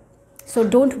clearer. So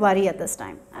don't worry at this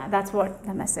time. That's what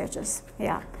the message is.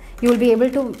 Yeah, you will be able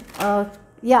to.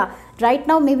 Right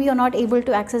now maybe you're not able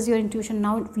to access your intuition.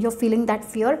 Now you're feeling that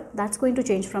fear. That's going to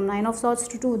change from 9 of Swords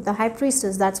to 2, the High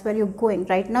Priestess. That's where you're going.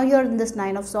 Right now you're in this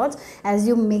 9 of Swords. As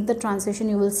you make the transition,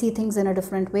 you will see things in a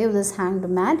different way with this Hanged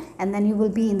Man, and then you will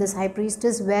be in this High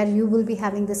Priestess, where you will be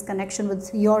having this connection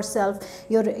with yourself.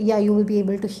 You will be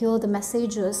able to hear the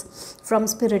messages from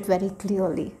spirit very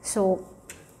clearly. So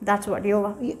that's what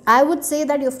I would say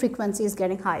that your frequency is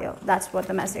getting higher. That's what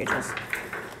the message is.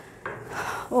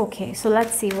 Okay, so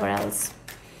let's see what else.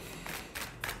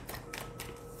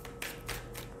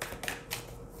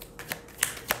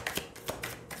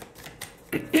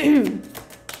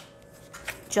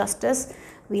 Justice.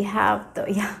 We have the,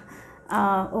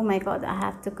 oh my god, I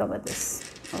have to cover this.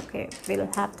 Okay,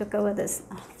 we'll have to cover this.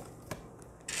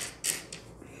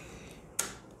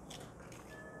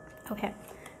 Okay.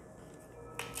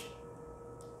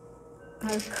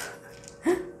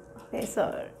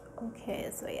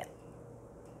 So yeah.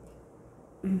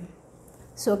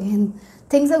 So again,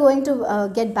 things are going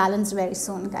to get balanced very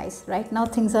soon, guys. Right now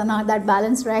things are not that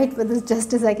balanced, right? With this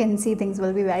justice, I can see things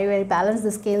will be very, very balanced.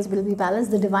 The scales will be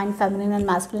balanced. The divine feminine and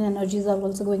masculine energies are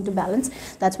also going to balance.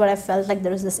 That's what I felt like.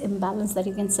 There is this imbalance that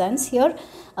you can sense here.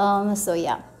 So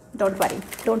yeah, don't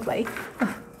worry.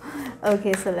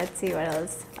 Okay, so let's see what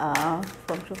else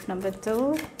for group number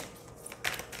 2.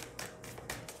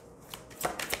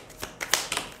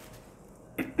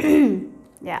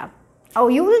 Yeah. Oh,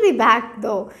 you will be back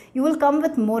though. You will come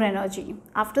with more energy.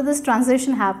 After this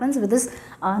transition happens, with this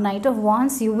Knight of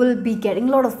Wands, you will be getting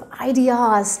a lot of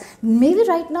ideas. Maybe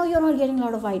right now you're not getting a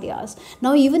lot of ideas.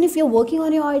 Now, even if you're working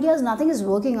on your ideas, nothing is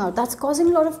working out. That's causing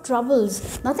a lot of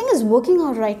troubles. Nothing is working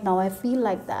out right now. I feel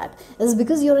like that. It's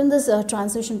because you're in this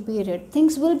transition period.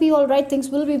 Things will be all right. Things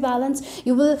will be balanced.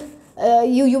 You will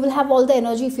have all the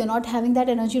energy. If you're not having that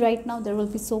energy right now, there will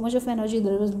be so much of energy,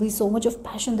 there will be so much of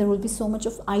passion, there will be so much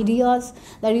of ideas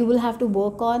that you will have to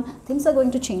work on. Things are going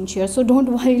to change here, so don't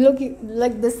worry. Look,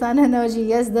 like the sun energy,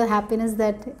 yes, the happiness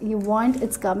that you want,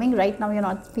 it's coming. Right now you're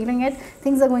not feeling it.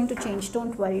 Things are going to change.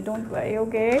 Don't worry.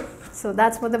 Okay, so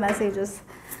that's what the message is.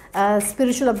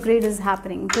 Spiritual upgrade is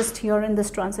happening just here in this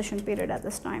transition period at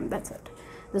this time. That's it.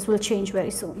 This will change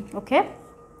very soon. Okay,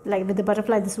 like with the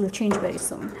butterfly, this will change very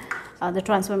soon. The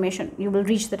transformation, you will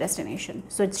reach the destination.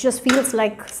 So it just feels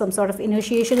like some sort of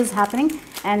initiation is happening,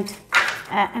 and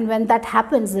when that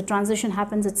happens, the transition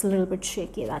happens, it's a little bit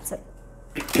shaky. That's it.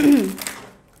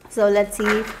 So let's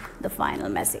see the final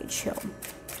message here.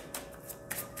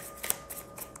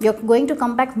 You're going to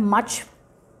come back much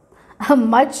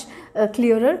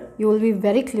clearer. You will be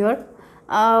very clear.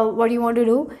 What you want to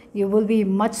do, you will be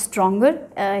much stronger.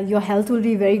 Your health will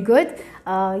be very good.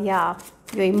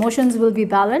 Your emotions will be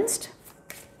balanced,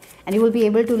 and you will be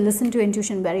able to listen to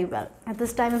intuition very well. At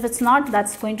this time, if it's not,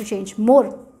 that's going to change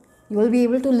more. You will be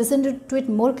able to listen to it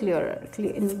more clearer,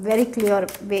 in a very clear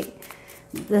way.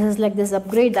 This is like this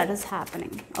upgrade that is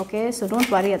happening. Okay, so don't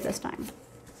worry at this time.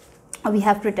 We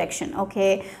have protection.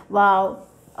 Okay, wow.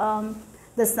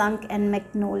 The sun and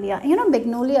magnolia, you know,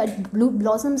 magnolia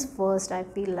blossoms first, I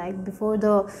feel like, before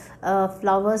the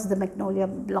flowers, the magnolia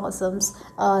blossoms.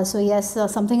 So yes,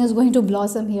 something is going to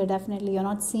blossom here, definitely. You're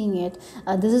not seeing it.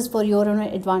 This is for your own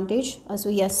advantage. So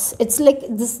yes, it's like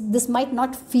this might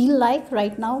not feel like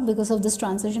right now because of this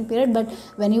transition period, but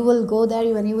when you will go there,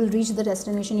 when you will reach the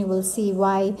destination, you will see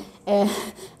why.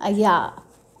 Yeah,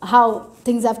 how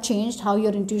things have changed, how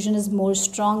your intuition is more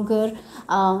stronger.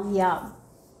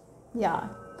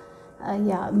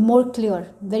 More clear,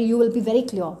 where you will be very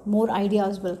clear, more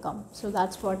ideas will come. So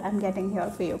that's what I'm getting here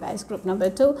for you guys, group number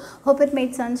 2. Hope it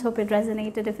made sense, hope it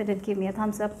resonated. If it did, give me a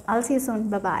thumbs up. I'll see you soon.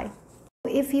 Bye bye.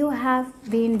 If you have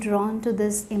been drawn to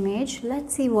this image,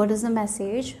 let's see what is the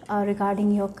message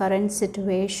regarding your current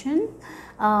situation.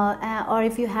 Or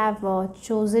if you have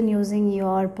chosen using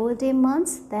your birthday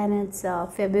months, then it's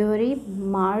February,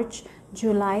 March,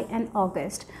 July and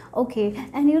August. Okay,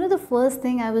 and you know, the first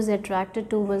thing I was attracted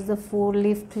to was the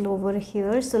 4-leaf clover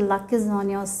here. So luck is on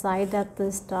your side at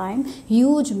this time.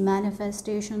 Huge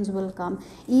manifestations will come.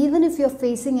 Even if you're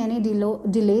facing any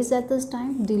delays at this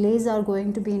time, delays are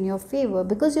going to be in your favor,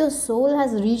 because your soul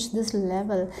has reached this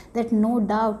level that no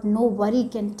doubt, no worry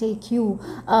can take you.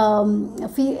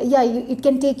 It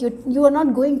can take you. You are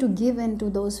not going to give in to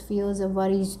those fears or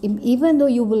worries. Even though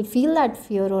you will feel that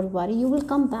fear or worry, you will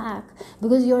come back,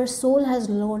 because your soul has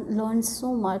learned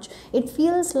so much. It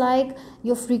feels like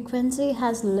your frequency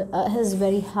has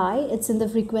very high. It's in the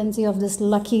frequency of this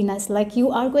luckiness, like you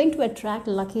are going to attract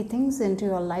lucky things into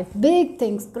your life, big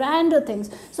things, grander things.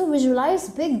 So visualize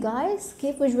big, guys.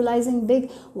 Keep visualizing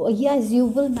big. Yes, you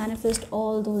will manifest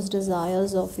all those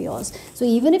desires of yours. So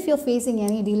even if you're facing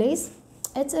any delays,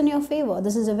 it's in your favor.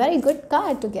 This is a very good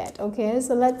card to get. Okay,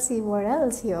 so let's see what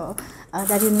else here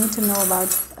that you need to know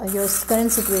about your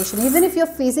current situation. Even if you're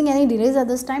facing any delays at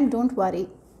this time, don't worry.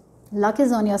 Luck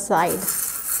is on your side.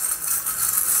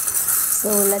 So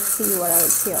let's see what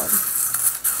else here.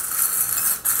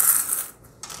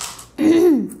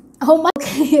 Oh my,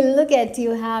 okay, look at,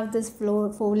 you have this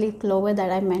 4-leaf clover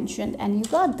that I mentioned, and you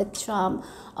got the charm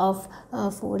of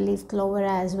 4-leaf clover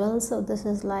as well. So this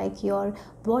is like your,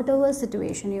 whatever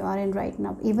situation you are in right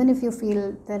now, even if you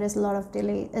feel there is a lot of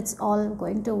delay, it's all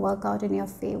going to work out in your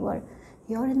favor.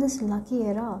 You're in this lucky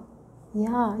era.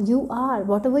 Yeah, you are.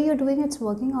 Whatever you're doing, it's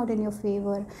working out in your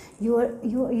favor.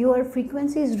 Your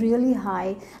frequency is really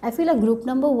high. I feel like group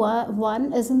number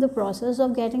one is in the process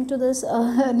of getting to this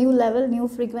new level, new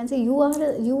frequency. You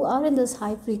are in this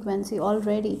high frequency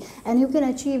already, and you can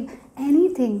achieve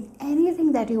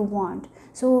anything that you want.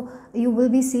 So you will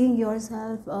be seeing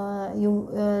yourself,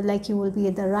 like you will be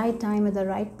at the right time, at the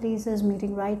right places,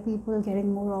 meeting right people,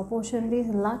 getting more opportunities.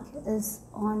 Luck is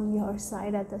on your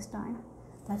side at this time.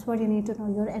 That's what you need to know.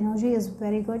 Your energy is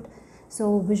very good.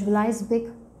 So visualize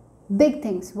big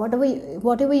things. Whatever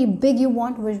big you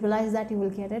want, visualize that you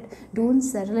will get it. Don't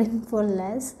settle in for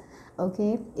less.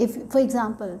 Okay. If, for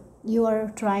example, you are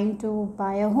trying to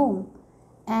buy a home,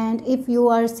 and if you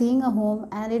are seeing a home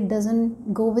and it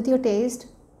doesn't go with your taste,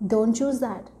 don't choose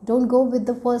that. Don't go with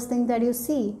the first thing that you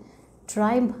see.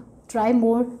 Try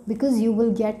more, because you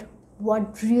will get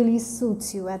what really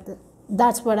suits you at the.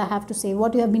 That's what I have to say.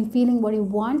 What you have been feeling, what you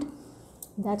want,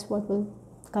 that's what will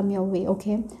come your way.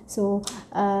 Okay, so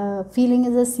feeling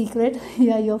is a secret.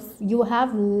 Yeah, you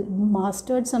have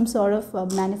mastered some sort of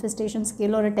manifestation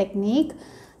skill or a technique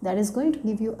that is going to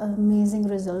give you amazing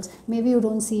results. Maybe you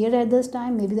don't see it at this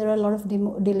time, maybe there are a lot of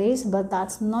delays, but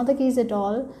that's not the case at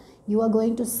all. You are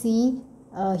going to see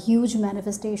huge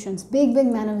manifestations, big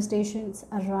manifestations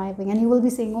arriving, and you will be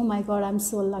saying, oh my god, I'm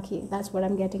so lucky. That's what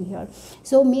I'm getting here.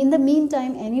 So in the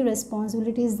meantime, any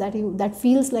responsibilities that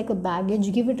feels like a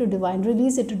baggage, give it to divine,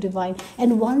 release it to divine.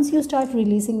 And once you start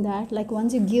releasing that, like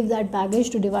once you give that baggage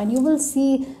to divine, you will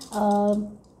see a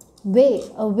way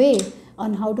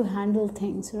on how to handle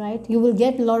things, right? You will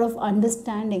get a lot of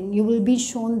understanding. You will be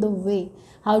shown the way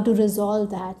how to resolve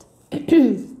that.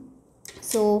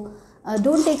 So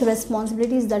don't take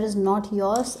responsibilities that is not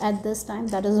yours at this time.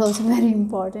 That is also very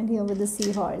important here with the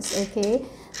seahorse. Okay,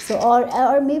 so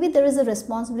or maybe there is a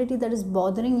responsibility that is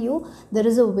bothering you. There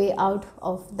is a way out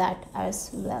of that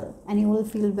as well, and you will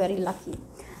feel very lucky.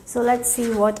 So let's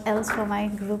see what else for my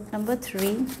group number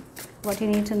 3, what you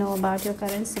need to know about your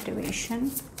current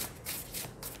situation.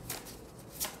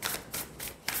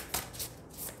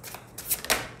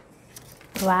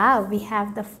 Wow, we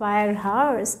have the fire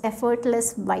horse,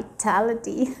 effortless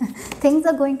vitality. things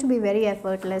are going to be very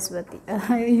effortless with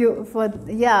you.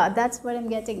 Yeah, that's what I'm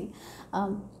getting.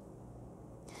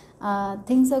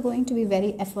 Things are going to be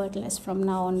very effortless from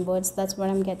now onwards. That's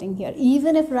what I'm getting here.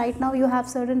 Even if right now you have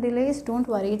certain delays, don't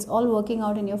worry, it's all working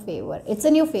out in your favor. It's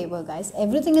in your favor, guys.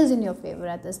 Everything is in your favor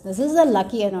at this. This is a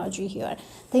lucky energy here.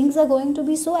 Things are going to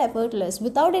be so effortless.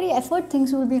 Without any effort,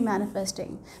 things will be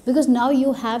manifesting, because now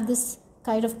you have this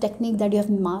kind of technique that you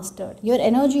have mastered. Your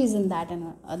energy is in that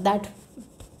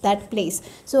place.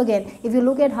 So again, if you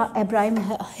look at how Abraham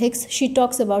Hicks, she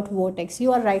talks about vortex.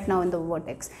 You are right now in the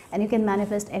vortex, and you can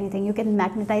manifest anything, you can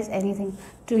magnetize anything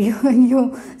to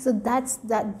you. So that's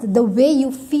the way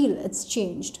you feel, it's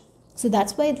changed. So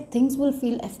that's why things will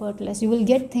feel effortless. You will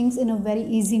get things in a very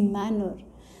easy manner.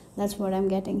 That's what I'm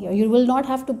getting here. You will not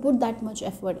have to put that much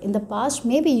effort. In the past,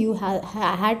 maybe you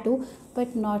had to,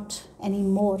 but not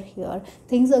anymore here.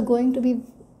 Things are going to be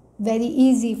very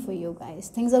easy for you guys.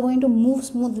 Things are going to move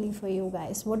smoothly for you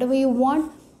guys. Whatever you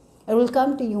want, it will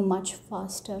come to you much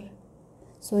faster.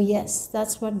 So yes,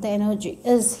 that's what the energy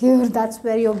is here. That's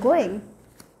where you're going.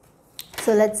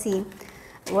 So let's see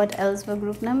what else for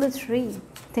group number 3.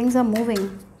 Things are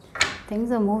moving. Things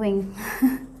are moving.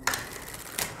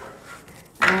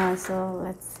 So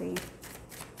let's see.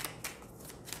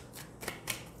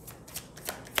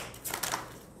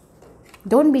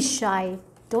 Don't be shy.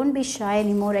 Don't be shy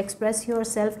anymore. Express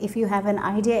yourself. If you have an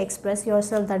idea, express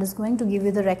yourself. That is going to give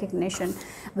you the recognition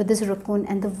with this raccoon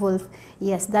and the wolf.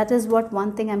 Yes, that is what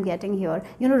one thing I'm getting here.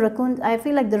 You know, raccoon, I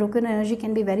feel like the raccoon energy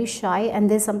can be very shy, and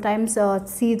they sometimes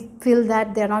feel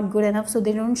that they're not good enough, so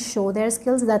they don't show their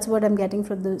skills. That's what I'm getting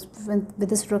from this with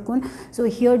this raccoon. So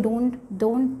here, don't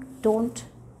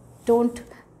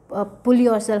pull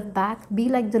yourself back. Be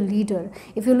like the leader.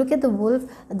 If you look at the wolf,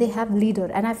 they have leader,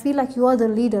 and I feel like you are the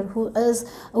leader who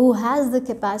has the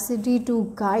capacity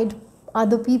to guide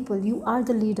other people. You are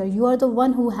the leader. You are the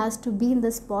one who has to be in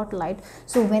the spotlight.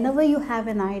 So whenever you have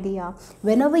an idea,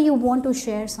 whenever you want to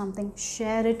share something,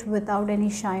 share it without any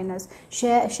shyness.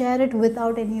 Share it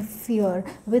without any fear,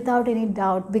 without any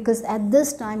doubt, because at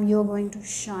this time you're going to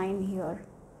shine here.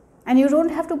 And you don't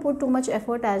have to put too much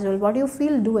effort as well. What you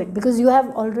feel, do it, because you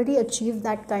have already achieved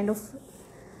that kind of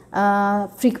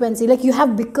frequency. Like you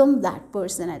have become that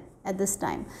person at this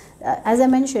time. As I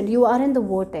mentioned, you are in the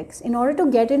vortex. In order to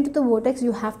get into the vortex,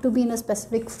 you have to be in a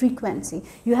specific frequency.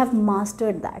 You have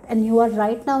mastered that, and you are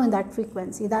right now in that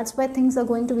frequency. That's why things are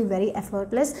going to be very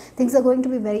effortless. Things are going to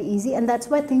be very easy, and that's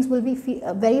why things will be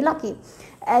very lucky.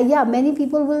 Yeah, many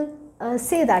people will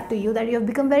say that to you, that you have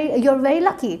become you're very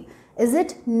lucky. Is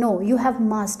it? No, you have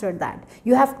mastered that.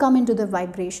 You have come into the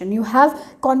vibration. You have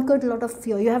conquered a lot of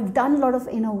fear. You have done a lot of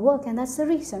inner work, and that's the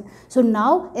reason. So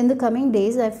now in the coming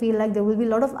days, I feel like there will be a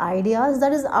lot of ideas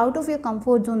that is out of your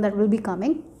comfort zone that will be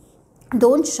coming.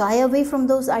 Don't shy away from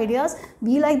those ideas.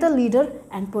 Be like the leader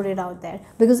and put it out there,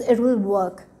 because it will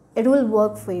work. It will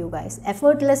work for you guys.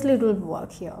 Effortlessly, it will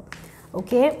work here.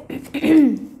 Okay.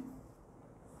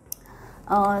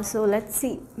 So let's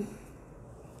see.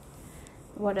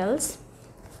 What else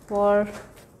for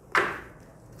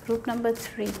group number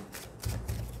 3?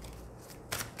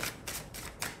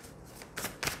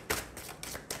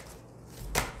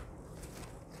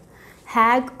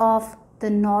 Hag of the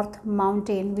North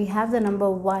Mountain. We have the number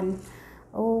 1.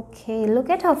 Okay, look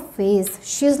at her face.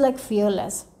 She's like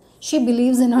fearless. She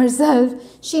believes in herself.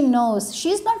 She knows.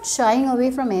 She's not shying away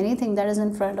from anything that is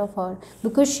in front of her,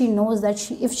 because she knows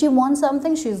that if she wants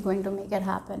something, she's going to make it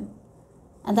happen.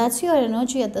 And that's your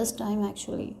energy at this time,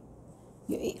 actually.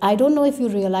 I don't know if you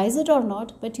realize it or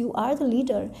not, but you are the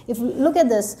leader. If you look at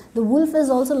this, the wolf is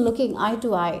also looking eye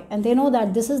to eye, and they know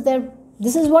that this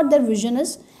is what their vision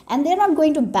is, and they're not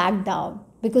going to back down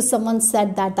because someone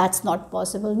said that that's not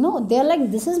possible. No, they're like,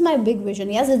 this is my big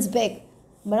vision. Yes, it's big,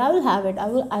 but I will have it.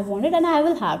 I want it, and I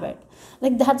will have it.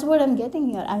 Like, that's what I'm getting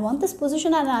here. I want this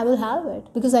position, and I will have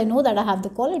it, because I know that I have the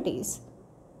qualities.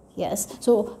 Yes.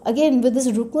 So again, with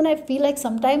this raccoon, I feel like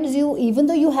sometimes you, even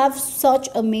though you have such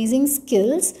amazing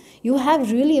skills, you have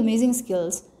really amazing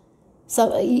skills.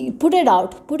 So put it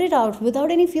out without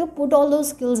any fear. Put all those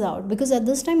skills out, because at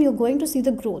this time you're going to see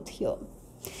the growth here.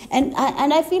 And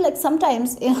I feel like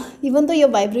sometimes, even though your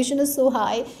vibration is so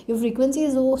high, your frequency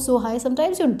is so high,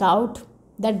 sometimes you doubt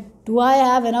that, do I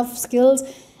have enough skills?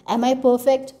 Am I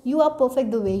perfect? You are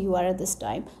perfect the way you are at this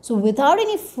time. So without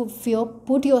any fear,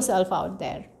 put yourself out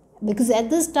there. Because at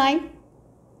this time,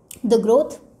 the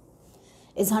growth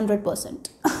is 100%.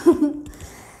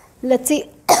 Let's see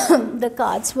the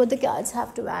cards, what the cards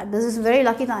have to add. This is a very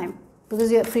lucky time,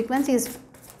 because your frequency is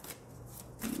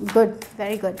good,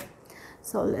 very good.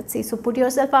 So let's see. So put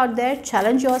yourself out there,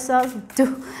 challenge yourself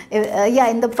to, yeah,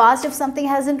 in the past if something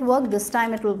hasn't worked, this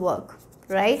time it will work,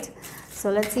 right? So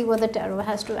let's see what the tarot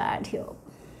has to add here.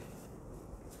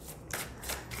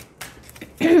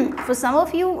 For some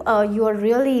of you, you are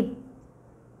really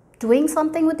doing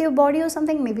something with your body or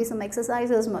something, maybe some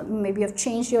exercises, maybe you've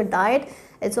changed your diet.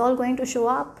 It's all going to show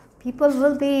up. People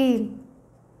will be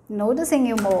noticing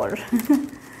you more.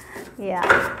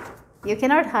 Yeah, you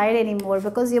cannot hide anymore,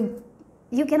 because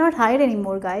you cannot hide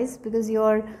anymore, guys, because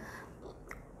you're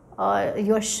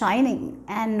shining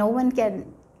and no one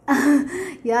can.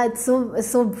 Yeah, it's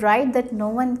so bright that no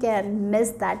one can miss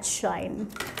that shine.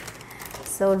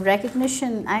 So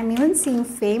recognition, I'm even seeing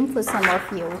fame for some of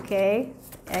you. Okay,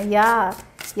 yeah,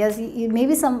 yes,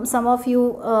 maybe some of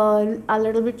you are a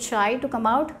little bit shy to come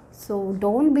out, so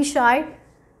don't be shy.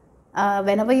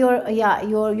 Whenever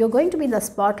you're going to be the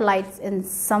spotlight in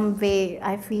some way,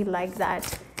 I feel like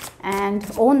that, and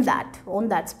own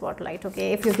that spotlight.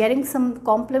 Okay, if you're getting some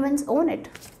compliments, own it.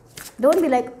 Don't be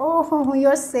like, oh,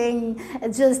 you're saying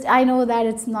it's just, I know that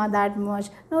it's not that much.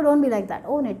 No, don't be like that.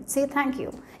 Own it. Say thank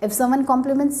you. If someone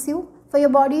compliments you for your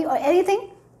body or anything,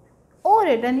 own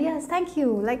it, and yes, thank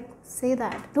you. Like, say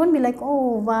that. Don't be like,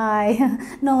 oh, why?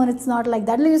 No, it's not like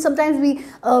that. Sometimes we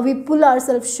pull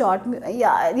ourselves short.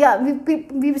 Yeah,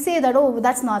 we say that, oh,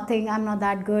 that's nothing, I'm not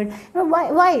that good. You know,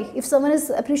 why? If someone is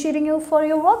appreciating you for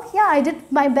your work, yeah, I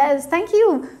did my best, thank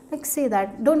you. Like, say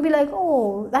that. Don't be like,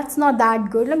 oh, that's not that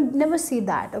good. Like, never say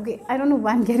that. Okay, I don't know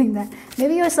why I'm getting that.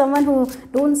 Maybe you're someone who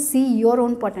don't see your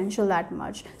own potential that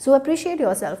much. So appreciate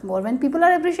yourself more. When people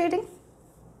are appreciating,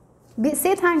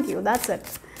 say thank you. That's it.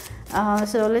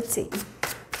 So let's see.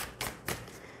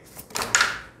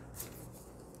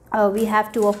 We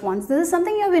have Two of Wands. This is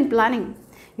something you've been planning.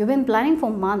 You've been planning for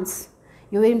months.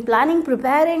 You've been planning,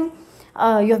 preparing.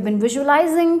 You have been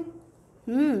visualizing.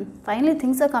 Finally,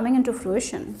 things are coming into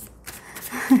fruition.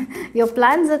 Your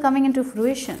plans are coming into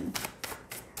fruition.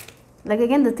 Like,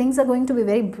 again, the things are going to be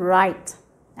very bright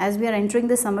as we are entering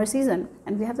the summer season.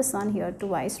 And we have the sun here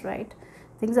twice, right?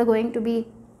 Things are going to be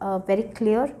very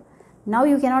clear. Now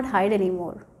you cannot hide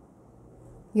anymore.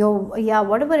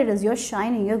 Whatever it is, you're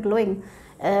shining, you're glowing.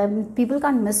 People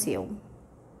can't miss you.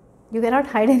 You cannot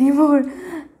hide anymore.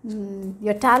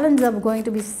 Your talents are going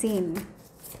to be seen.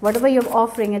 Whatever you're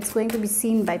offering, it's going to be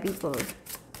seen by people.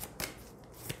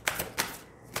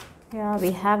 Yeah,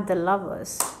 we have the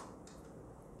Lovers.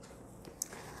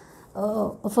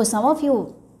 For some of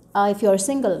you, if you're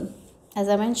single, as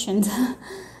I mentioned,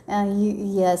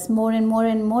 yes, more and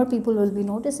more people will be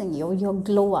noticing your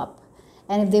glow up.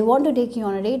 And if they want to take you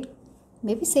on a date,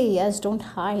 maybe say yes, don't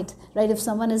hide, right? If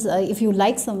someone is, if you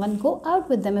like someone, go out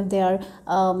with them. If they are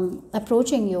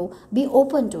approaching you, be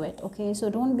open to it, okay? So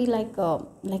don't be like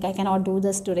I cannot do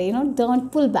this today, you know,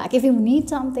 don't pull back. If you need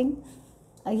something,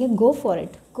 go for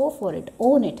it,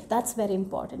 own it. That's very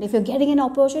important. If you're getting an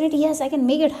opportunity, yes, I can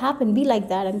make it happen, be like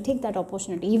that and take that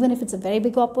opportunity, even if it's a very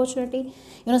big opportunity.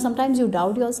 You know, sometimes you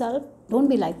doubt yourself. Don't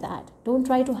be like that. Don't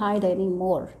try to hide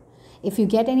anymore. If you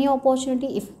get any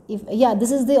opportunity, if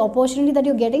this is the opportunity that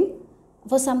you're getting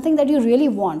for something that you really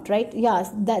want, right?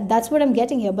 Yes, that's what I'm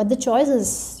getting here, but the choice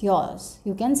is yours.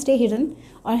 You can stay hidden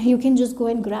or you can just go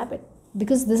and grab it,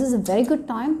 because this is a very good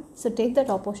time. So take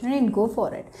that opportunity and go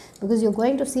for it, because you're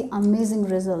going to see amazing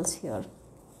results here.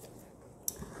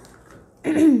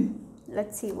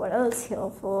 Let's see what else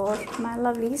here for my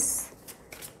lovelies.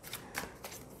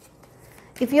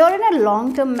 If you're in a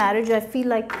long-term marriage, I feel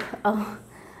like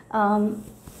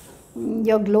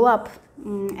your glow up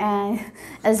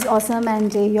is awesome,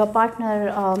 and your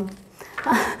partner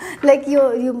like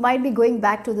you might be going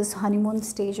back to this honeymoon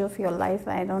stage of your life.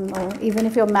 I don't know, even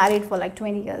if you're married for like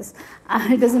 20 years,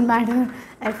 it doesn't matter.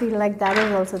 I feel like that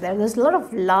is also there. There's a lot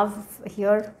of love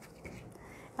here.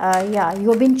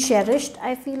 You've been cherished.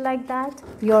 I feel like that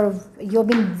you've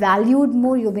been valued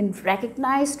more, you've been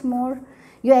recognized more.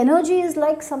 Your energy is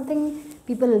like something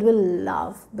people will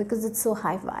love, because it's so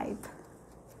high vibe.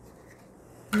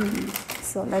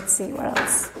 So let's see what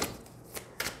else.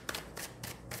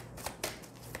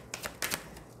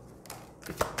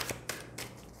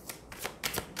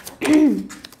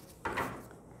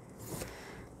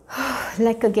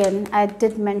 Like, again, I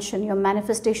did mention your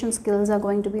manifestation skills are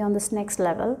going to be on this next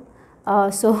level.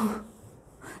 So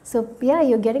yeah,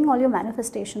 you're getting all your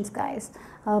manifestations, guys.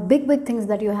 Big things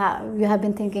that you have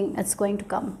been thinking, it's going to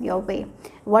come your way.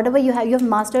 Whatever you have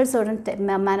mastered certain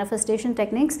manifestation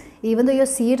techniques. Even though you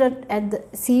see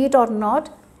it or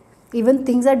not, even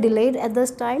things are delayed at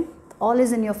this time, all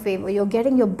is in your favor. You're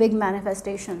getting your big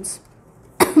manifestations.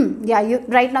 Yeah,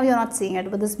 right now you're not seeing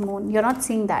it with this moon. You're not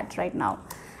seeing that right now.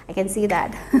 I can see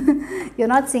that. You're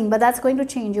not seeing, but that's going to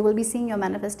change. You will be seeing your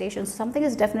manifestations. Something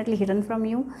is definitely hidden from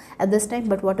you at this time,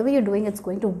 but whatever you're doing, it's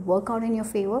going to work out in your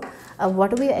favor.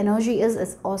 Whatever your energy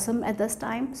is awesome at this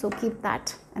time. So keep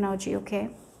that energy, okay?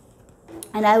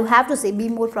 And I have to say, be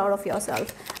more proud of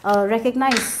yourself.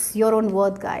 Recognize your own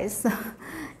worth, guys.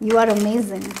 You are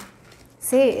amazing.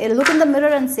 Say, look in the mirror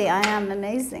and say, I am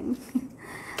amazing.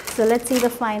 So let's see the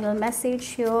final message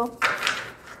here.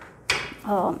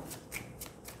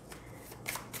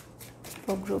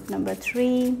 For group number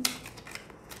 3.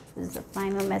 This is the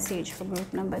final message for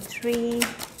group number 3.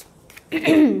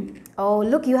 Oh,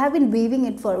 look, you have been weaving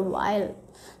it for a while,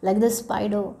 like the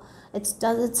spider. It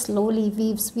does it slowly,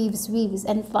 weaves,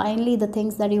 and finally the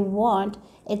things that you want,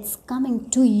 it's coming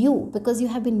to you because you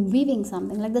have been weaving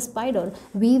something, like the spider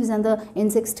weaves and the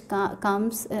insect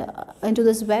comes into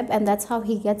this web, and that's how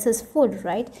he gets his food,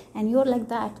 right? And you're like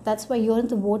that. That's why you're in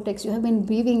the vortex. You have been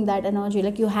weaving that energy,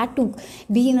 like you had to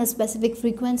be in a specific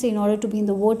frequency in order to be in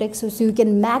the vortex, so you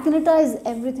can magnetize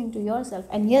everything to yourself.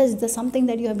 And yes, the something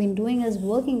that you have been doing is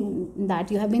working in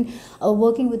that. You have been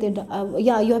working with your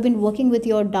you have been working with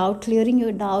your doubt, clearing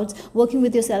your doubts, working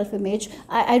with your self-image.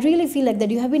 I really feel like that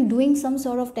you have been doing some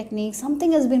sort of technique.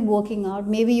 Something has been working out.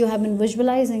 Maybe you have been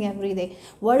visualizing every day.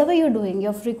 Whatever you're doing,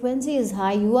 your frequency is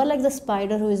high. You are like the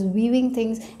spider who is weaving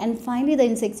things, and finally the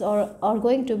insects are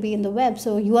going to be in the web.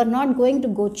 So you are not going to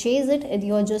go chase it, and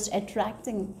you are just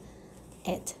attracting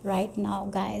it right now,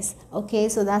 guys. Okay,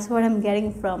 so that's what I'm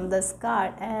getting from this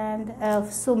card. And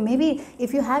so maybe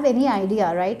if you have any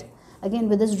idea, right, again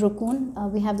with this raccoon,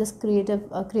 we have this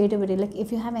creativity. Like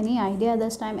if you have any idea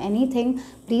this time, anything,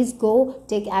 please go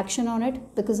take action on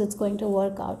it, because it's going to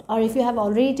work out. Or if you have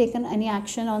already taken any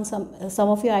action on some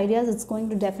of your ideas, it's going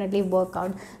to definitely work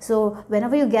out. So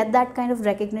whenever you get that kind of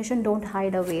recognition, don't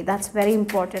hide away. That's very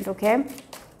important, okay?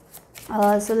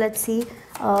 So let's see.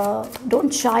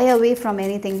 Don't shy away from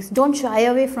anything. Don't shy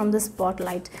away from the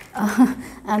spotlight.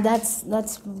 And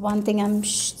that's one thing I'm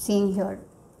seeing here.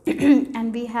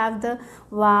 And we have the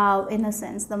wow,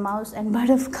 innocence, the mouse and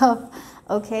buttercup.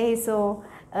 Okay, so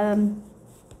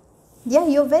yeah, I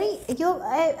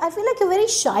feel like you're a very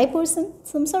shy person,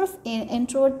 some sort of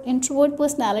introvert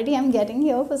personality I'm getting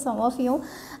here for some of you.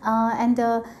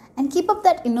 And keep up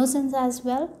that innocence as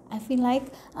well. I feel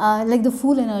like the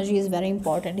fool energy is very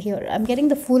important here. I'm getting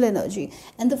the fool energy,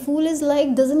 and the fool is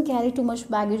like doesn't carry too much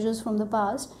baggages from the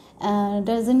past,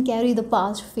 doesn't carry the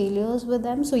past failures with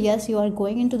them. So yes, you are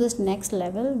going into this next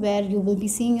level where you will be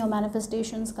seeing your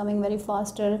manifestations coming very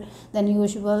faster than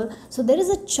usual. So there is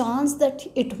a chance that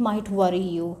it might worry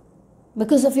you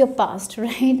because of your past,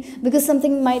 right? Because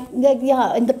something might, like,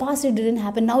 yeah, in the past it didn't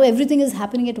happen, now everything is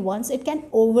happening at once. It can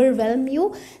overwhelm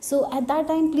you. So at that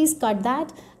time, please cut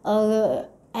that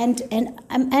and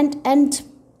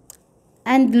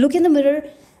look in the mirror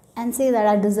and say that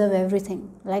I deserve everything.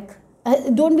 Like,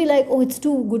 don't be like, oh, it's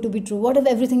too good to be true. What if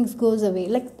everything goes away?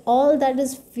 Like, all that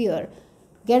is fear.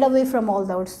 Get away from all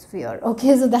that fear.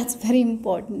 Okay, so that's very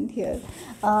important here.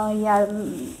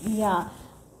 Yeah.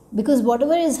 Because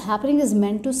whatever is happening is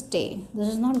meant to stay. This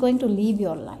is not going to leave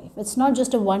your life. It's not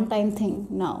just a one-time thing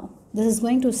now. This is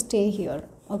going to stay here.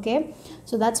 Okay,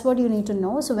 so that's what you need to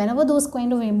know. So whenever those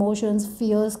kind of emotions,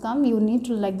 fears come, you need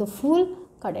to, like the fool,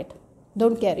 cut it.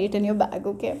 Don't carry it in your bag.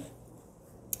 Okay.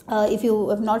 If you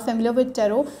are not familiar with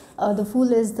tarot, the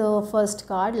fool is the first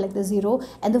card, like the 0,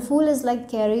 and the fool is like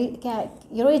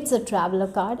it's a traveler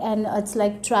card, and it's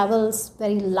like travels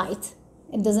very light.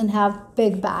 It doesn't have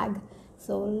big bag,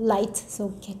 so light.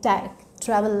 So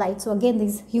travel light. So again,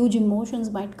 these huge emotions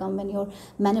might come when you're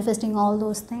manifesting all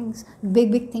those things,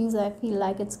 big things. I feel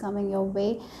like it's coming your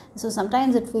way. So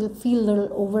sometimes it will feel a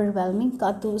little overwhelming.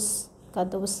 Cut those.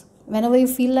 Whenever you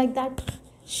feel like that,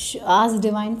 ask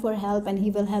divine for help, and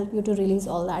he will help you to release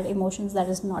all that emotions that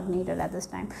is not needed at this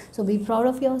time. So be proud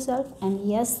of yourself, and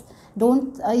yes,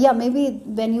 don't maybe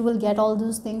when you will get all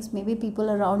those things, maybe people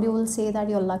around you will say that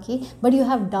you're lucky, but you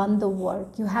have done the work.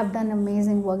 You have done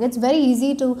amazing work. It's very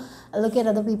easy to look at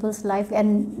other people's life,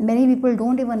 and many people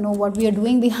don't even know what we are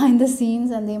doing behind the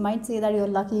scenes, and they might say that you're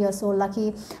lucky, you're so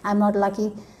lucky, I'm not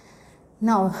lucky.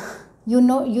 No, you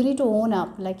need to own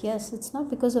up, like, yes, it's not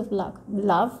because of luck,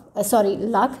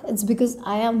 it's because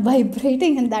I am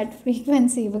vibrating in that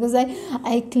frequency, because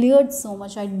I cleared so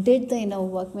much, I did the inner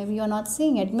work. Maybe you're not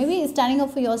seeing it. Maybe standing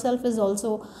up for yourself is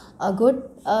also good,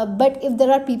 but if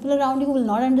there are people around you who will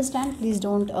not understand, please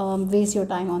don't waste your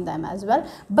time on them as well.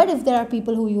 But if there are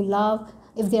people who you love,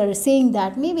 if they are saying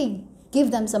that, maybe give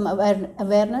them some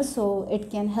awareness, so it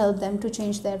can help them to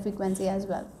change their frequency as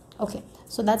well. Okay,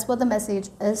 so that's what the message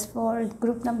is for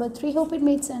group number 3. Hope it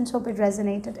made sense, hope it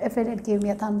resonated. If it did, give me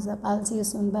a thumbs up. I'll see you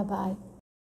soon. Bye bye.